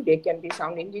editor also, they can be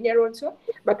sound engineer also.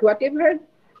 But whatever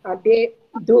they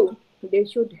do, they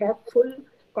should have full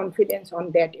confidence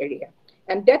on that area,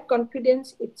 and that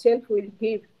confidence itself will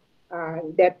give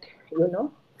that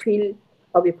feel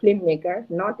of a filmmaker,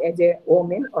 not as a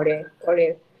woman or a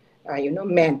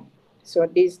man. So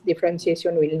this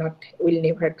differentiation will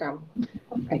never come,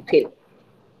 I feel.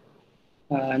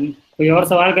 कोई और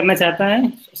सवाल करना चाहता है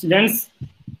students?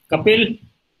 Kapil?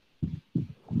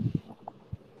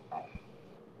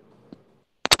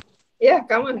 Yeah,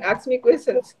 come on, ask me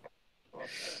questions.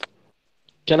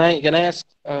 Can I ask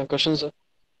questions, sir?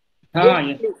 हाँ,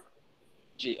 ये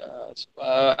Gee,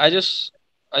 I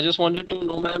just wanted to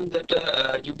know, ma'am,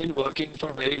 that you've been working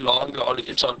for very long.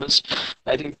 It's almost,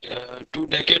 I think, 2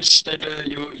 decades that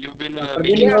you've been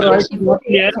making Yeah, your voice films. is not 24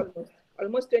 clear. years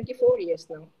almost 24 years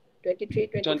now. 23,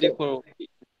 24. 24.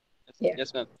 Yeah.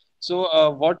 Yes, ma'am.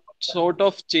 So, what sort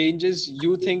of changes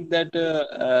you think that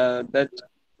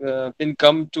been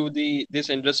come to this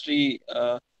industry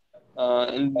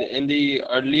in the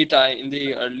early time, in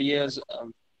the early years? I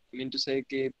mean to say,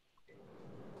 कि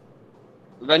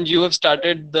when you have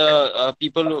started, the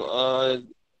people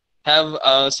have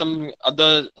some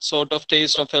other sort of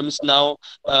taste of films. Now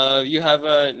you have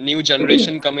a new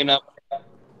generation coming up.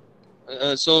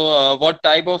 So, what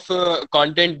type of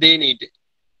content they need?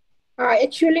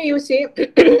 Actually, you see,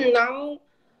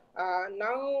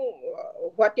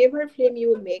 whatever film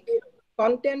you make,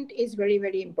 content is very,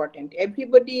 very important.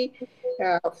 Everybody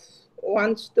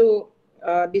wants to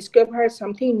discover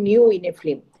something new in a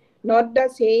film, not the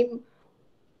same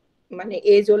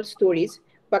age old stories,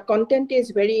 but content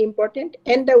is very important,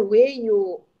 and the way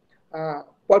you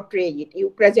portray it, you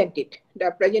present it,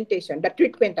 the presentation, the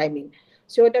treatment, I mean.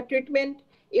 So the treatment,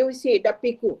 you see, the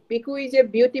Piku is a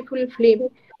beautiful film.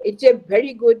 It's a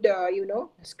very good,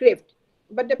 script,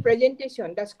 but the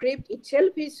presentation, the script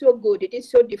itself is so good. It is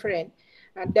so different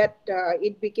that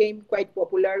it became quite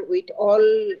popular with all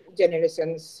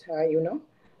generations,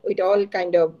 with all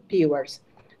kind of viewers.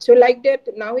 So like that,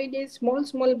 nowadays,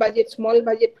 small budget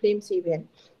films even,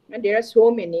 and there are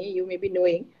so many you may be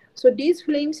knowing. So these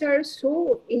films are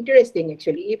so interesting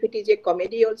actually. If it is a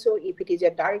comedy also, if it is a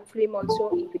dark film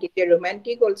also, if it is a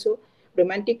romantic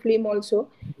film also,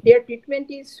 their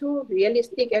treatment is so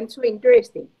realistic and so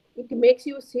interesting. It makes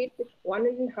you sit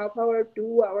 1.5 hour,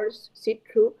 2 hours, sit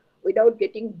through without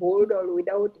getting bored or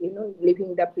without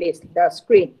leaving the place, the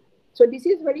screen. So this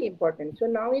is very important. So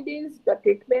nowadays, the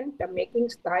treatment, the making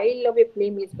style of a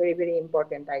film is very, very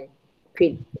important, I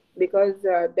feel. Because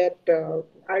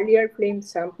earlier films,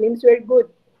 some films were good.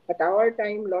 At our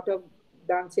time, lot of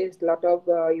dances, lot of,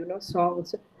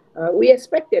 songs. We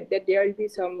expected that there will be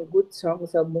some good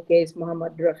songs of Mukesh,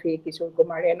 Muhammad Rafi, Kishore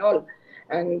Kumar and all.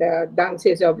 And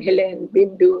dances of Helen,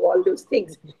 Bindu, all those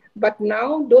things. But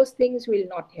now those things will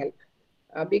not help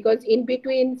because in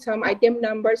between some item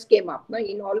numbers came up. No?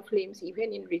 In all films,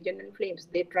 even in regional films,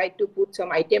 they tried to put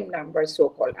some item numbers,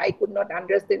 so-called. I could not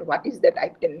understand what is that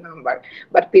item number,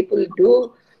 but people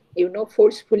do,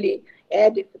 forcefully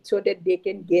add so that they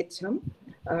can get some,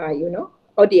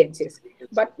 audiences.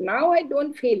 But now I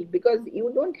don't feel, because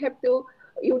you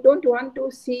don't want to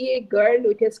see a girl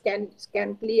with a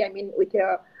scantily, I mean, with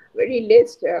a very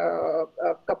less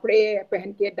kapde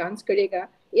pehen ke dance karega.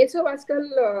 ये सब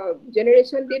आजकल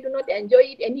generation they do not enjoy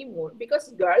it anymore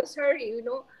because girls are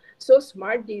so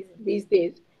smart these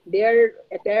days. They are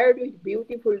attired with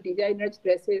beautiful designer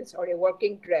dresses or a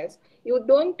working dress. You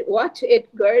don't watch a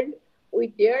girl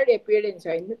with their appearance.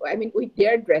 I mean with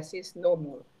their dresses no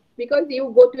more because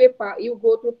you go to a pub, you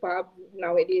go to pub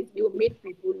nowadays. You meet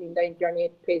people in the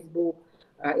internet, Facebook,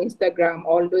 Instagram,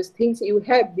 all those things you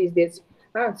have these days.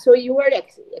 So you are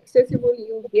accessible.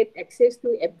 You get access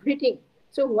to everything.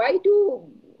 So why do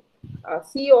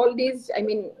see all these? I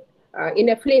mean, in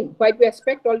a film, why do you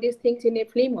expect all these things in a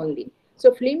film only?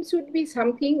 So film should be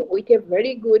something with a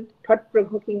very good,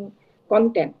 thought-provoking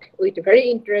content, with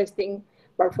very interesting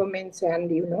performance and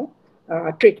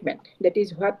treatment. That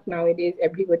is what nowadays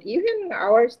everybody, even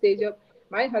our stage of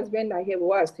my husband, I have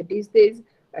watched these days.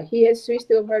 He has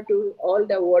switched over to all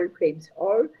the world films,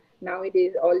 or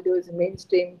nowadays all those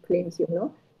mainstream films.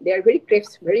 They are very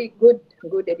crisp, very good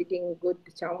editing, good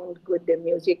sound, good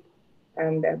music,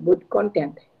 and good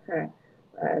content.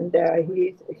 And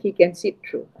he can sit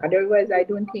through. Otherwise, I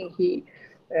don't think he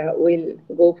will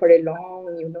go for a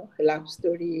long, love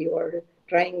story or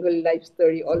triangle life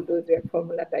story. All those were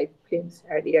formula type films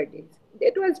earlier days.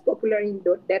 That was popular in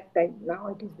that time.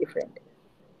 Now it is different.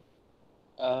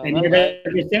 Any Ma'am, other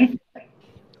question?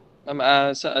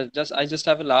 I just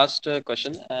have a last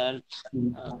question, and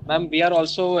ma'am, we are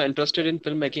also interested in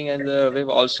filmmaking, and we've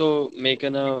also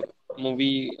making a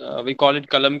movie. We call it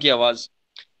Kalam Ki Awaz.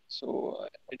 So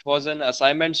it was an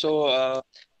assignment. So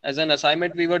as an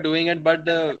assignment, we were doing it, but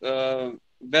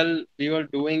well, we were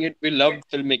doing it. We loved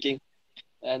filmmaking,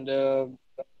 and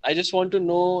I just want to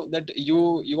know that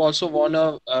you also won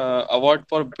a award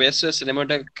for best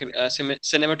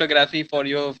cinematography for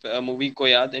your movie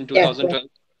Koyad in Yeah, yeah, 2012.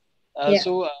 yeah.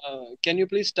 So can you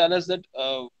please tell us that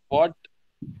what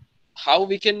how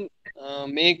we can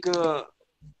make a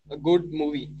good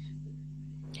movie,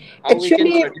 how we can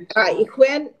Actually, produce a movie?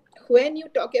 when you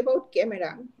talk about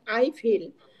camera, I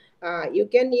feel you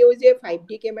can use a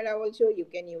 5D camera also. You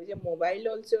can use a mobile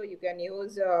also. You can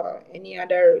use any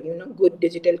other good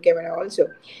digital camera also.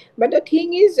 But the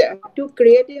thing is, to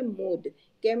create a mood,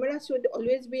 camera should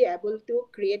always be able to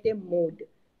create a mood.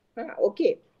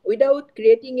 Okay, without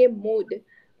creating a mood,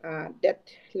 that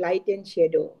light and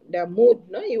shadow, the mood,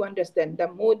 no, you understand the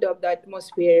mood of the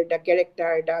atmosphere, the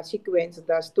character, the sequence,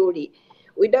 the story.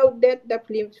 Without that, the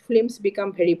films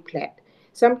become very flat.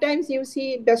 Sometimes you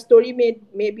see the story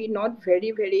may be not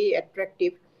very very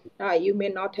attractive. You may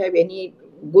not have any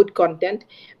good content,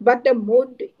 but the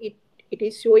mood it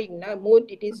is showing. Now mood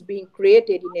it is being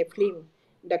created in a film.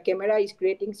 The camera is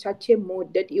creating such a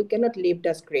mood that you cannot leave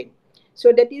the screen.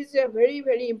 So that is very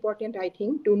very important, I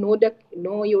think, to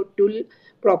know your tool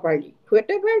properly.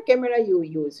 Whatever camera you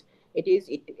use, it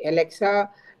Alexa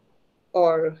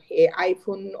or a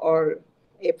iPhone or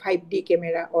a 5D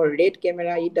camera or red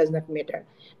camera, it does not matter.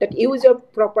 That use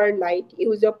of proper light,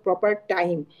 use of proper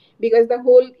time, because the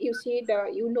whole you see the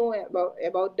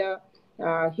about the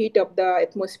heat of the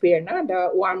atmosphere,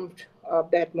 the warmth of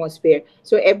the atmosphere.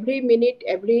 So every minute,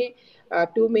 every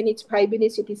 2 minutes, 5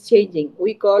 minutes, it is changing.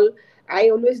 We call. I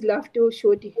always love to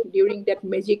shoot during that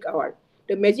magic hour.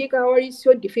 The magic hour is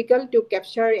so difficult to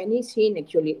capture any scene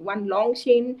actually. One long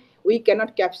scene we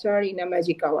cannot capture in a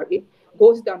magic hour. It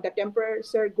goes down, the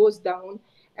temperature goes down,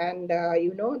 and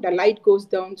the light goes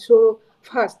down so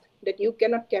fast that you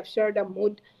cannot capture the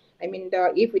mood. I mean,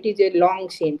 if it is a long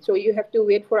scene, so you have to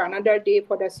wait for another day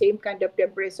for the same kind of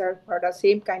temperature, for the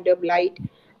same kind of light,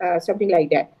 something like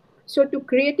that. So to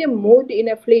create a mood in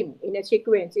a film, in a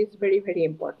sequence, is very very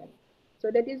important. So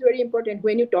that is very important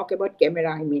when you talk about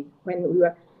camera. I mean, when we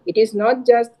are, it is not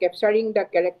just capturing the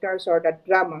characters or the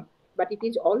drama, but it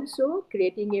is also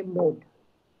creating a mood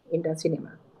in the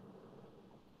cinema.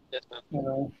 Yes,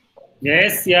 ma'am.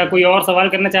 Yes, या कोई और सवाल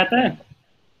करना चाहता है?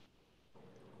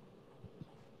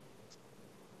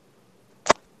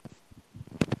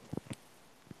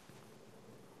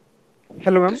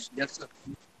 Hello ma'am. Yes, sir.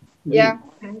 Yeah.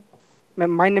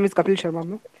 Ma'am my name is Kapil Sharma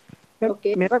ma'am. Ma'am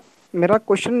Okay. मेरा मेरा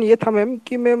question ये था मैम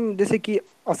कि मैम जैसे कि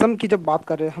असम की जब बात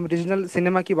कर रहे हैं, हम रीजनल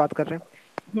सिनेमा की बात कर रहे हैं,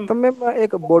 Hmm. तो मैम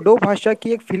एक बोडो भाषा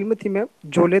की एक फिल्म थी ma'am,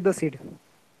 Jolle the seed.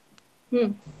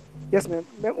 Hmm. Yes ma'am.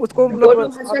 Ma'am उसको बोडो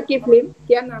मतलब भाषा की फिल्म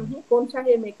क्या नाम है? कौन सा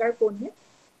है? मेकर कौन है?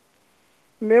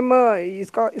 मैम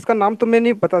इसका इसका नाम तो मैं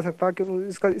नहीं बता सकता कि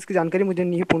इसकी जानकारी मुझे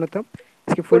नहीं है पूर्णतः,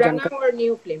 इसकी फुल पुराना जानकारी। और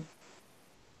न्यू फिल्म?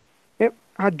 मैम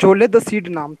हाँ, जोले द सीड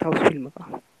नाम था उस फिल्म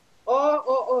का।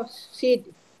 Oh, Sid.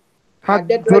 हाँ,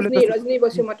 That Jolle the Rajni seed. Rajni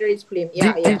Basumateri's film. Ji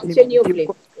Yeah, ji yeah. Ji It's a ma'am new ji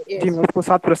film. Ji Yes. Ma'am, उसको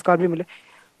 7 पुरस्कार भी मिले।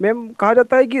 मैम कहा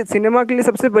जाता है कि सिनेमा के लिए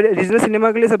सबसे बड़े रीजनल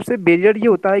सिनेमा के लिए सबसे बैरियर ये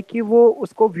होता है कि वो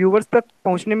उसको व्यूवर्स तक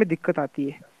पहुंचने में दिक्कत आती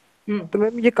है। Hmm. तो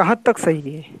मैम ये कहाँ तक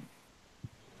सही है?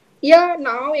 Yeah,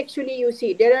 now actually you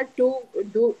see there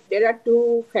are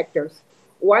two factors.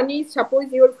 One is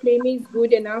suppose your film is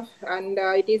good enough and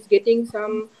it is getting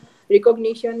some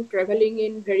recognition, traveling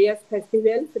in various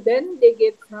festivals, then they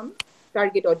get some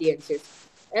target audiences.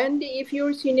 And if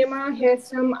your cinema has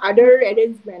some other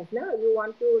arrangement, na, you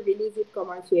want to release it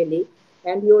commercially,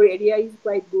 and your area is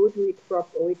quite good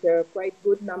with a quite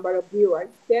good number of viewers,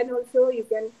 then also you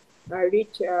can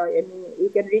reach. I mean, you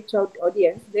can reach out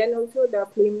audience. Then also the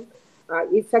film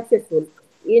is successful.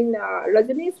 In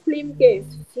Rajani's film case,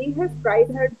 she has tried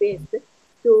her best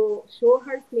to show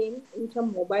her film in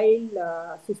some mobile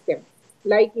system.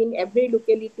 Like in every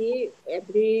locality,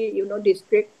 every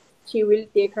district, she will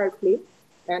take her film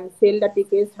and sell the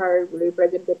tickets her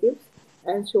representatives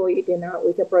and show it in a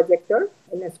with a projector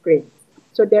in a screen.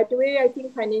 So that way, I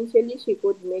think financially she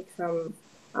could make some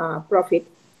profit.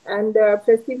 And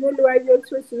festival wise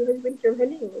also, she has been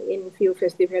traveling in few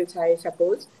festivals, I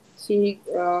suppose. She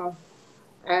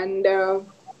and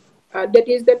that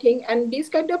is the thing. And these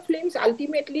kind of films,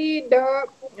 ultimately, the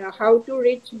how to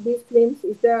reach these films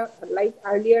is the like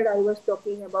earlier I was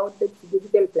talking about the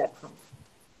digital platforms.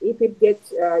 If it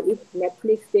gets, if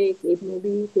Netflix takes, if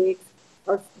movie takes,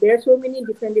 or there are so many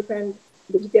different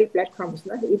digital platforms.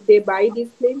 Na? If they buy these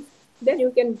films, then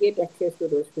you can get access to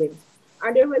those films.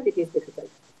 Otherwise, it is difficult.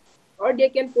 Or they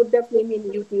can put the film in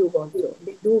YouTube also.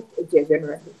 They do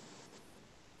generally.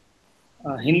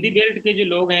 Hindi belt के जो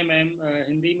लोग हैं ma'am,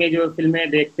 Hindi में जो फिल्में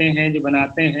देखते हैं, जो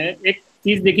बनाते हैं, एक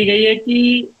चीज़ देखी गई है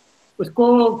कि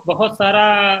उसको बहुत सारा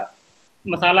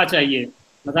मसाला चाहिए।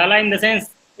 मसाला इन द सेंस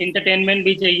इंटरटेनमेंट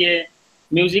भी चाहिए,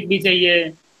 म्यूजिक भी चाहिए,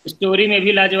 स्टोरी में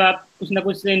भी लाजवाब कुछ ना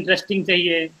कुछ इंटरेस्टिंग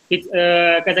चाहिए,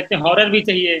 कह सकते हैं हॉरर भी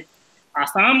चाहिए।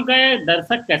 आसाम का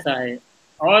दर्शक कैसा है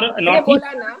और मैंने नॉर्थ बोला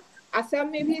ईस्ट? ना, असम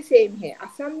में भी सेम है।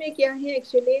 असम में क्या है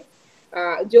एक्चुअली,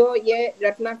 जो ये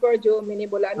रत्नाकर जो मैंने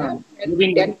बोला ना, हाँ,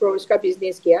 मुबिन 10 करोड़ का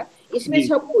बिजनेस किया, इसमें जी।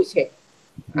 सब कुछ है।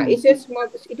 It's a small,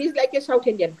 it is like a South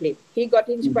Indian film. He got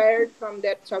inspired from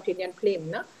that South Indian film,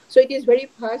 na? So it is very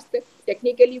fast,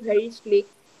 technically very slick,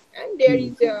 and there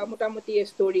is motamoti a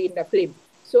story in the film.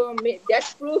 So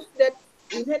that proves that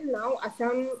even now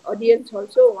Assam audience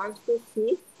also wants to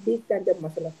see this kind of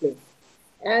masala films.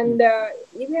 And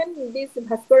even this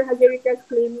Bhaskar Hazarika's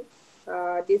film,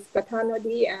 this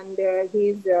Kathanodi and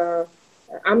his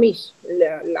Amish,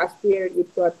 last year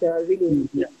it got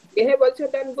released. They have also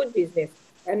done good business.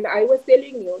 And I was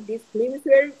telling you, these films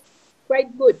were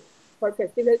quite good for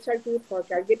festival circuit, for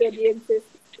target audiences.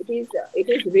 It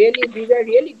is really, these are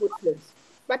really good films.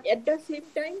 But at the same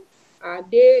time,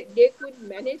 they could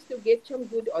manage to get some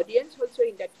good audience also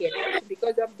in the theaters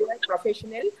because of their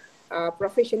professional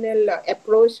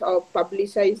approach of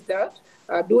publicize the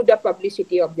do the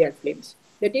publicity of their films.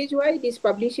 That is why this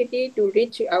publicity to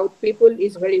reach out people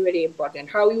is very important.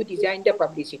 How you design the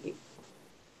publicity,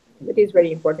 that is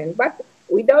very important. But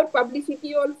without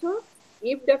publicity also,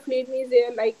 if the film is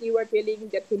like you were telling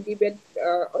that Hindi belt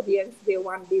audience, they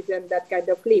want this and that kind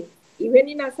of film. Even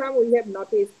in Assam, we have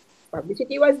noticed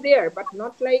publicity was there, but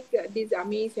not like these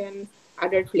Amis and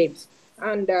other films.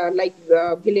 And like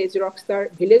Village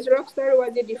Rockstar. Village Rockstar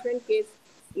was a different case.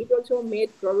 It also made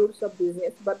crores of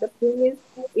business. But the thing is,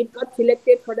 it got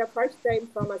selected for the first time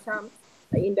from Assam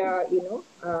in the,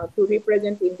 to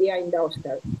represent India in the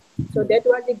Oscar. So that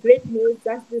was a great news.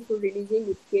 Just before releasing,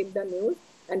 it came the news.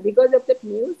 And because of that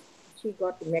news, she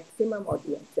got maximum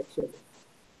audience actually.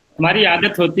 हमारी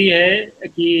आदत होती है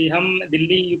कि हम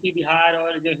Delhi, UP, Bihar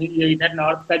और जो इधर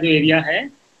north का जो एरिया है,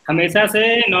 हमेशा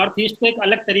से नॉर्थ ईस्ट को एक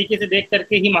अलग तरीके से देख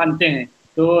करके ही मानते हैं।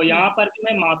 तो यहाँ पर भी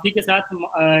मैं माफ़ी के साथ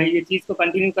ये चीज़ को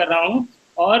कंटिन्यू कर रहा हूँ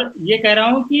और ये कह रहा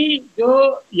हूँ कि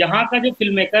जो यहाँ का जो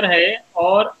फिल्म मेकर है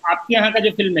और आपके यहाँ का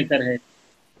जो फिल्म मेकर है,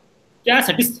 क्या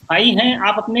सेटिस्फाई हैं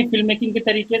आप अपने फिल्म मेकिंग के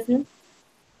तरीके से,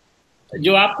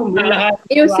 जो आपको मिल रहा है?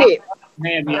 You see,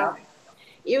 हैं अभी आप?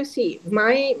 you see,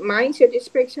 my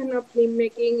satisfaction of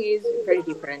filmmaking is very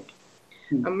different.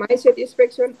 My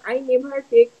satisfaction, I never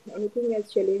take anything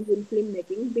as challenge in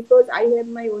filmmaking because I have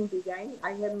my own design,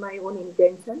 I have my own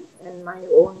intention and my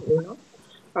own,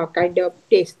 kind of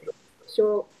taste.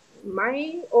 So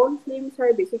my own films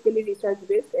are basically research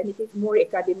based and it is more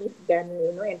academic than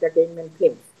entertainment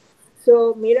films.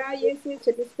 So मेरा ये से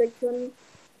satisfaction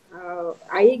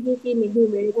आएगी कि नहीं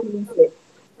मेरे film से,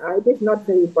 it is not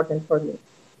very important for me.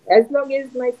 As long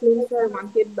as my films are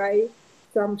wanted by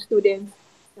some students,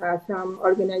 some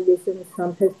organizations,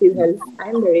 some festivals, I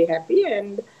am very happy.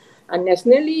 And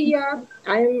nationally, yeah,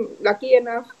 I am lucky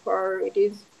enough, or it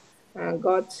is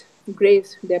God's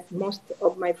grace that most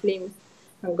of my films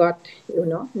got,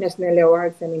 national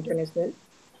awards and international.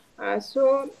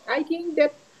 So I think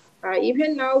that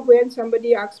even now, when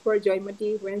somebody asks for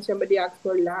Joymati, when somebody asks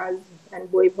for Laz and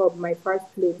Boibov, my first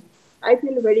film, I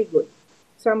feel very good.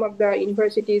 Some of the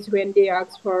universities, when they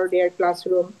ask for their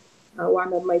classroom,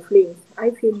 one of my films,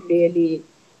 I feel really,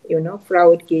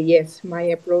 proud. Ki, yes, my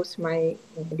approach, my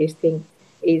this thing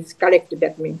is correct.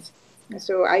 That means.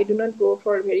 So I do not go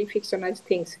for very fictionalized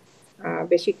things.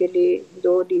 Basically,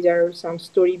 though these are some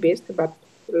story based, but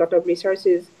a lot of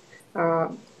resources uh,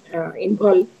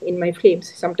 involved in my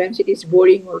films. Sometimes it is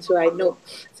boring also. I know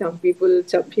some people,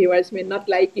 some viewers may not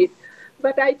like it,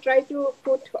 but I try to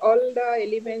put all the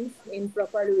elements in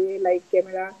proper way, like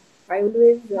camera. I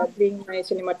always bring my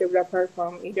cinematographer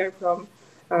from either from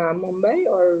Mumbai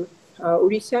or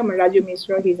Odisha. Raju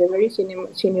Misra, he's a very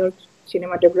senior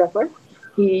cinematographer.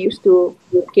 He used to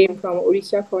came from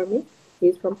Odisha for me.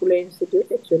 He's from Pune Institute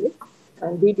actually,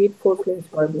 and he did 4 films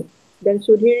for me. Then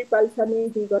Sudhir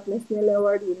Palsani, he got national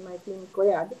award with my film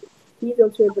Koyad. He is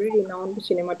also a very renowned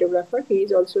cinematographer. He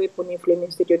is also a Pune Film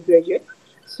Institute graduate.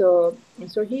 So,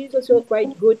 so he is also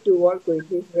quite good to work with.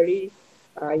 He's very,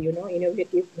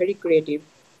 innovative, very creative.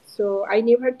 So I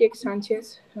never take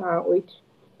chances with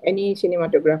any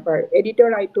cinematographer.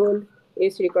 Editor, I told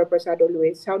is Srikar Prasad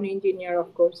always. Sound engineer,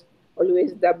 of course,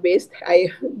 always the best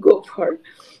I go for.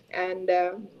 And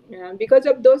because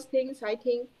of those things, I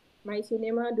think my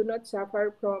cinema do not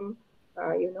suffer from,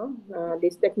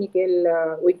 these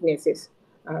technical weaknesses.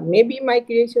 Maybe my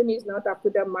creation is not up to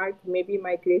the mark. Maybe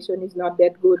my creation is not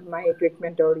that good, my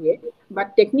treatment or yet.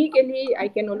 But technically, I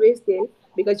can always tell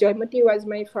because Joymati was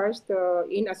my first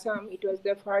in Assam. It was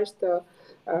the first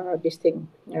this thing,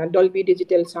 Dolby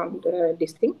Digital Sound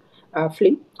this thing,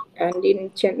 film. And in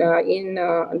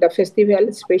the festival,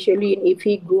 especially in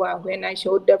Ifi Goa, when I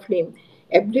showed the film,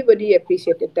 everybody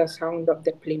appreciated the sound of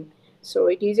the film. So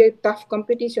it is a tough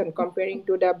competition comparing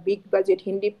to the big budget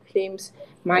Hindi films.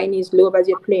 Mine is low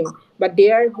budget film, but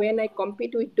there when I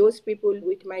compete with those people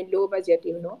with my low budget,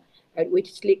 with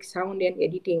slick sound and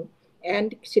editing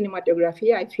and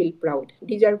cinematography, I feel proud.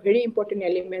 These are very important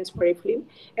elements for a film,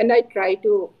 and I try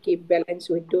to keep balance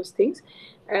with those things.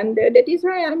 And that is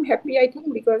why I'm happy, I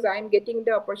think, because I'm getting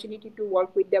the opportunity to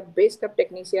work with the best of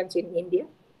technicians in India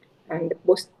and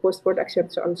post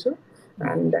productions also.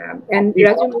 And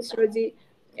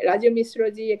Raju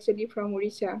Misroji actually from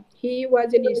Odisha, he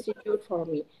was an institute for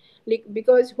me. Like,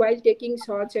 because while taking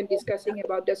shots and discussing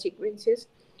about the sequences,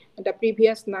 the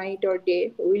previous night or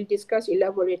day, we will discuss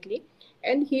elaborately,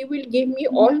 and he will give me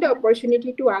all the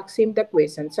opportunity to ask him the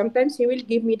questions. Sometimes he will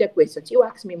give me the questions. You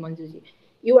ask me, Manjuji.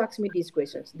 You ask me these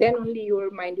questions. Then only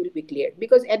your mind will be clear.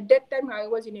 Because at that time I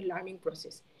was in a learning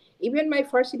process. Even my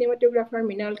first cinematographer,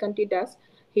 Minal Kanti Das,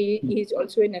 he is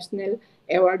also a national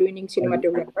award-winning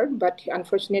cinematographer, but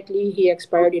unfortunately he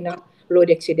expired in a road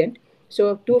accident.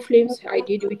 So 2 films I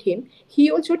did with him.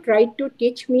 He also tried to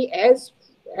teach me as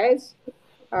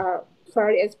uh, far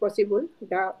as possible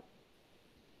the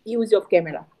use of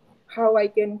camera, how I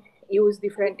can use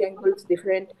different angles,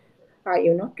 different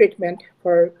treatment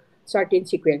for certain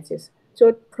sequences.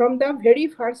 So from the very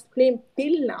first film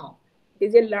till now, it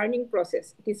is a learning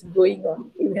process. It is going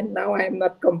on. Even now, I am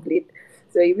not complete.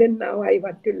 So even now, I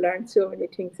want to learn so many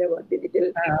things about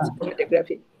digital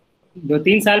cinematography.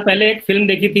 2-3 साल पहले एक film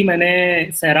देखी थी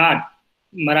मैंने, Sairat,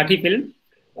 Marathi film,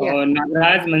 Yeah. और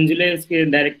नागराज मंजुले उसके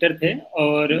director थे।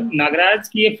 और नागराज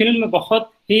की ये फिल्म बहुत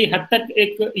ही हद तक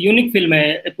एक यूनिक फिल्म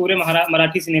है पूरे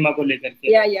मराठी सिनेमा को लेकर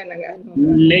के। Yeah,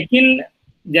 लेकिन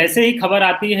जैसे ही खबर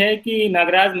आती है कि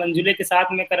नागराज मंजुले के साथ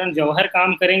में करण जौहर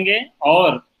काम करेंगे और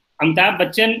अमिताभ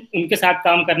बच्चन उनके साथ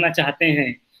काम करना चाहते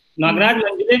हैं, नागराज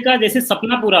मंजुले का जैसे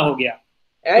सपना पूरा हो गया।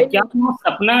 तो क्या वो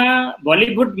सपना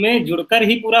बॉलीवुड में जुड़कर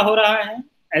ही पूरा हो रहा है?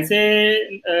 ऐसे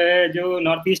जो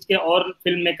नॉर्थ ईस्ट के और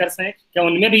फिल्म मेकर्स हैं, क्या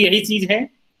उनमें भी यही चीज है?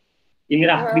 ये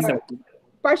मेरा आखिरी सवाल।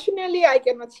 Personally, I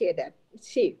cannot say that.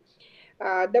 See,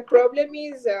 the problem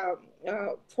is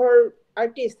for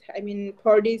artists. I mean,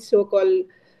 for these so-called,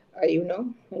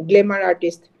 glamour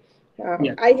artists,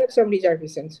 Yeah. I have some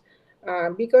reservations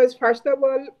because first of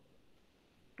all,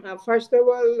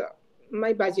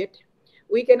 my budget.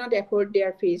 We cannot afford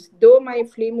their fees. Though my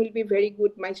film will be very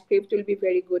good, my script will be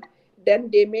very good, then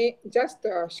they may just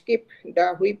skip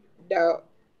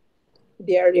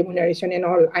their remuneration and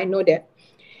all. I know that.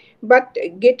 But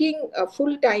getting a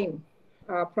full time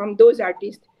from those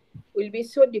artists will be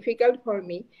so difficult for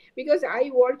me because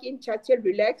I work in such a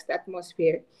relaxed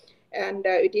atmosphere, and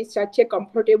it is such a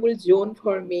comfortable zone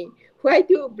for me. Why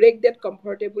to break that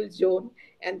comfortable zone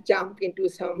and jump into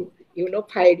some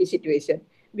fiery situation?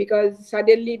 because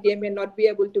suddenly they may not be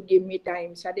able to give me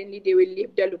time. Suddenly they will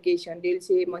leave the location. They'll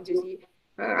say, Manjuji,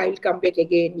 I'll come back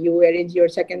again. You arrange your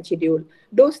second schedule.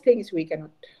 Those things we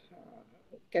cannot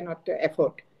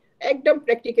afford. Ekdam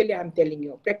practically, I'm telling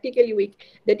you. Practically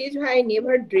weak. That is why I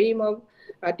never dream of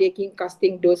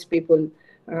casting those people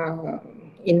uh,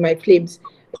 in my films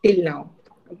till now.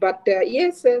 But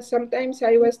yes, sometimes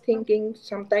I was thinking,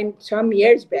 some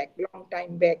years back, long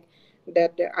time back,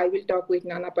 that I will talk with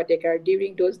Nana Patekar.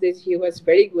 During those days, he was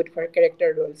very good for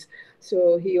character roles.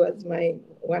 So he was my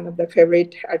one of the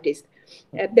favorite artists.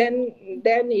 And then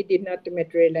it did not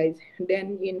materialize.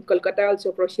 Then in Kolkata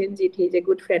also, Prosenjit, he's a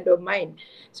good friend of mine.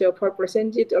 So for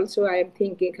Prosenjit also, I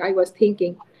was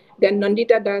thinking. Then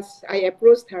Nandita Das, I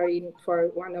approached her for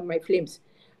one of my films,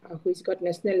 which got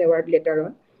national award later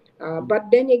on. But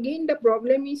then again, the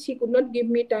problem is she could not give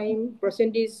me time.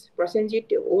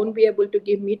 Prosenjit won't be able to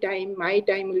give me time. My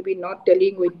time will be not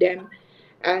telling with them.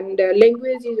 And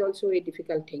language is also a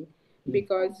difficult thing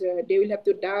because they will have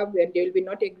to dub and they will be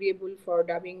not agreeable for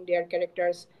dubbing their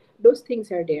characters. Those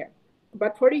things are there.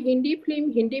 But for a Hindi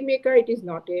film, Hindi maker, it is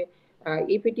not a.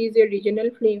 If it is a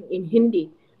regional film in Hindi,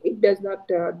 it does not.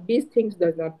 These things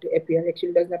does not appear.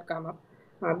 Actually, does not come up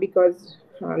because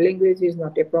language is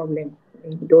not a problem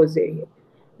in those areas.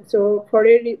 So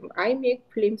I make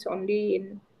films only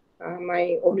in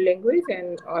my own language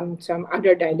and on some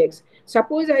other dialects.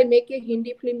 Suppose I make a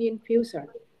Hindi film in Fuser,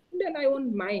 then I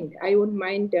won't mind. I won't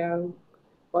mind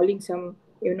calling some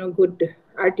good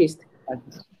artist.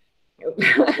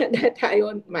 That I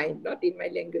won't mind, not in my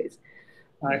language.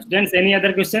 Students, any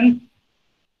other question?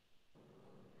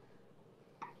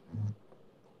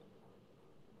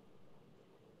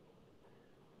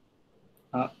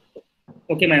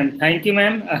 Okay ma'am, thank you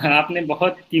ma'am, आपने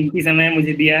बहुत कीमती समय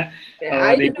मुझे दिया.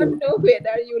 I do not know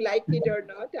whether you liked it or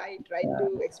not. I tried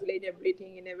to explain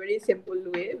everything in a very simple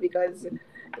way because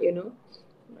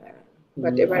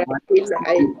whatever I feel,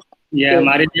 ये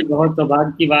हमारे लिए बहुत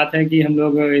सौभाग्य की बात है कि हम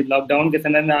लोग लॉकडाउन के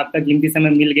समय में आपका कीमती समय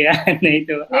मिल गया. नहीं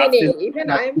तो even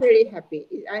I am very happy.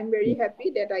 I am very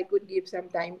happy that I could give some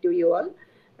time to you all.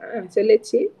 So let's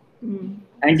see.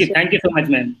 Thank you so much,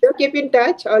 ma'am. So keep in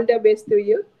touch. All the best to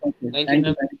you. Okay. Thank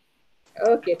you.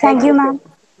 Okay. Thank you, ma'am.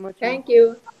 Thank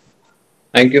you.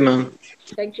 Thank you, ma'am.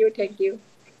 Thank you. Thank you.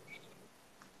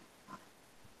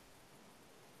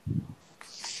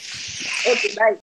 Okay. Bye.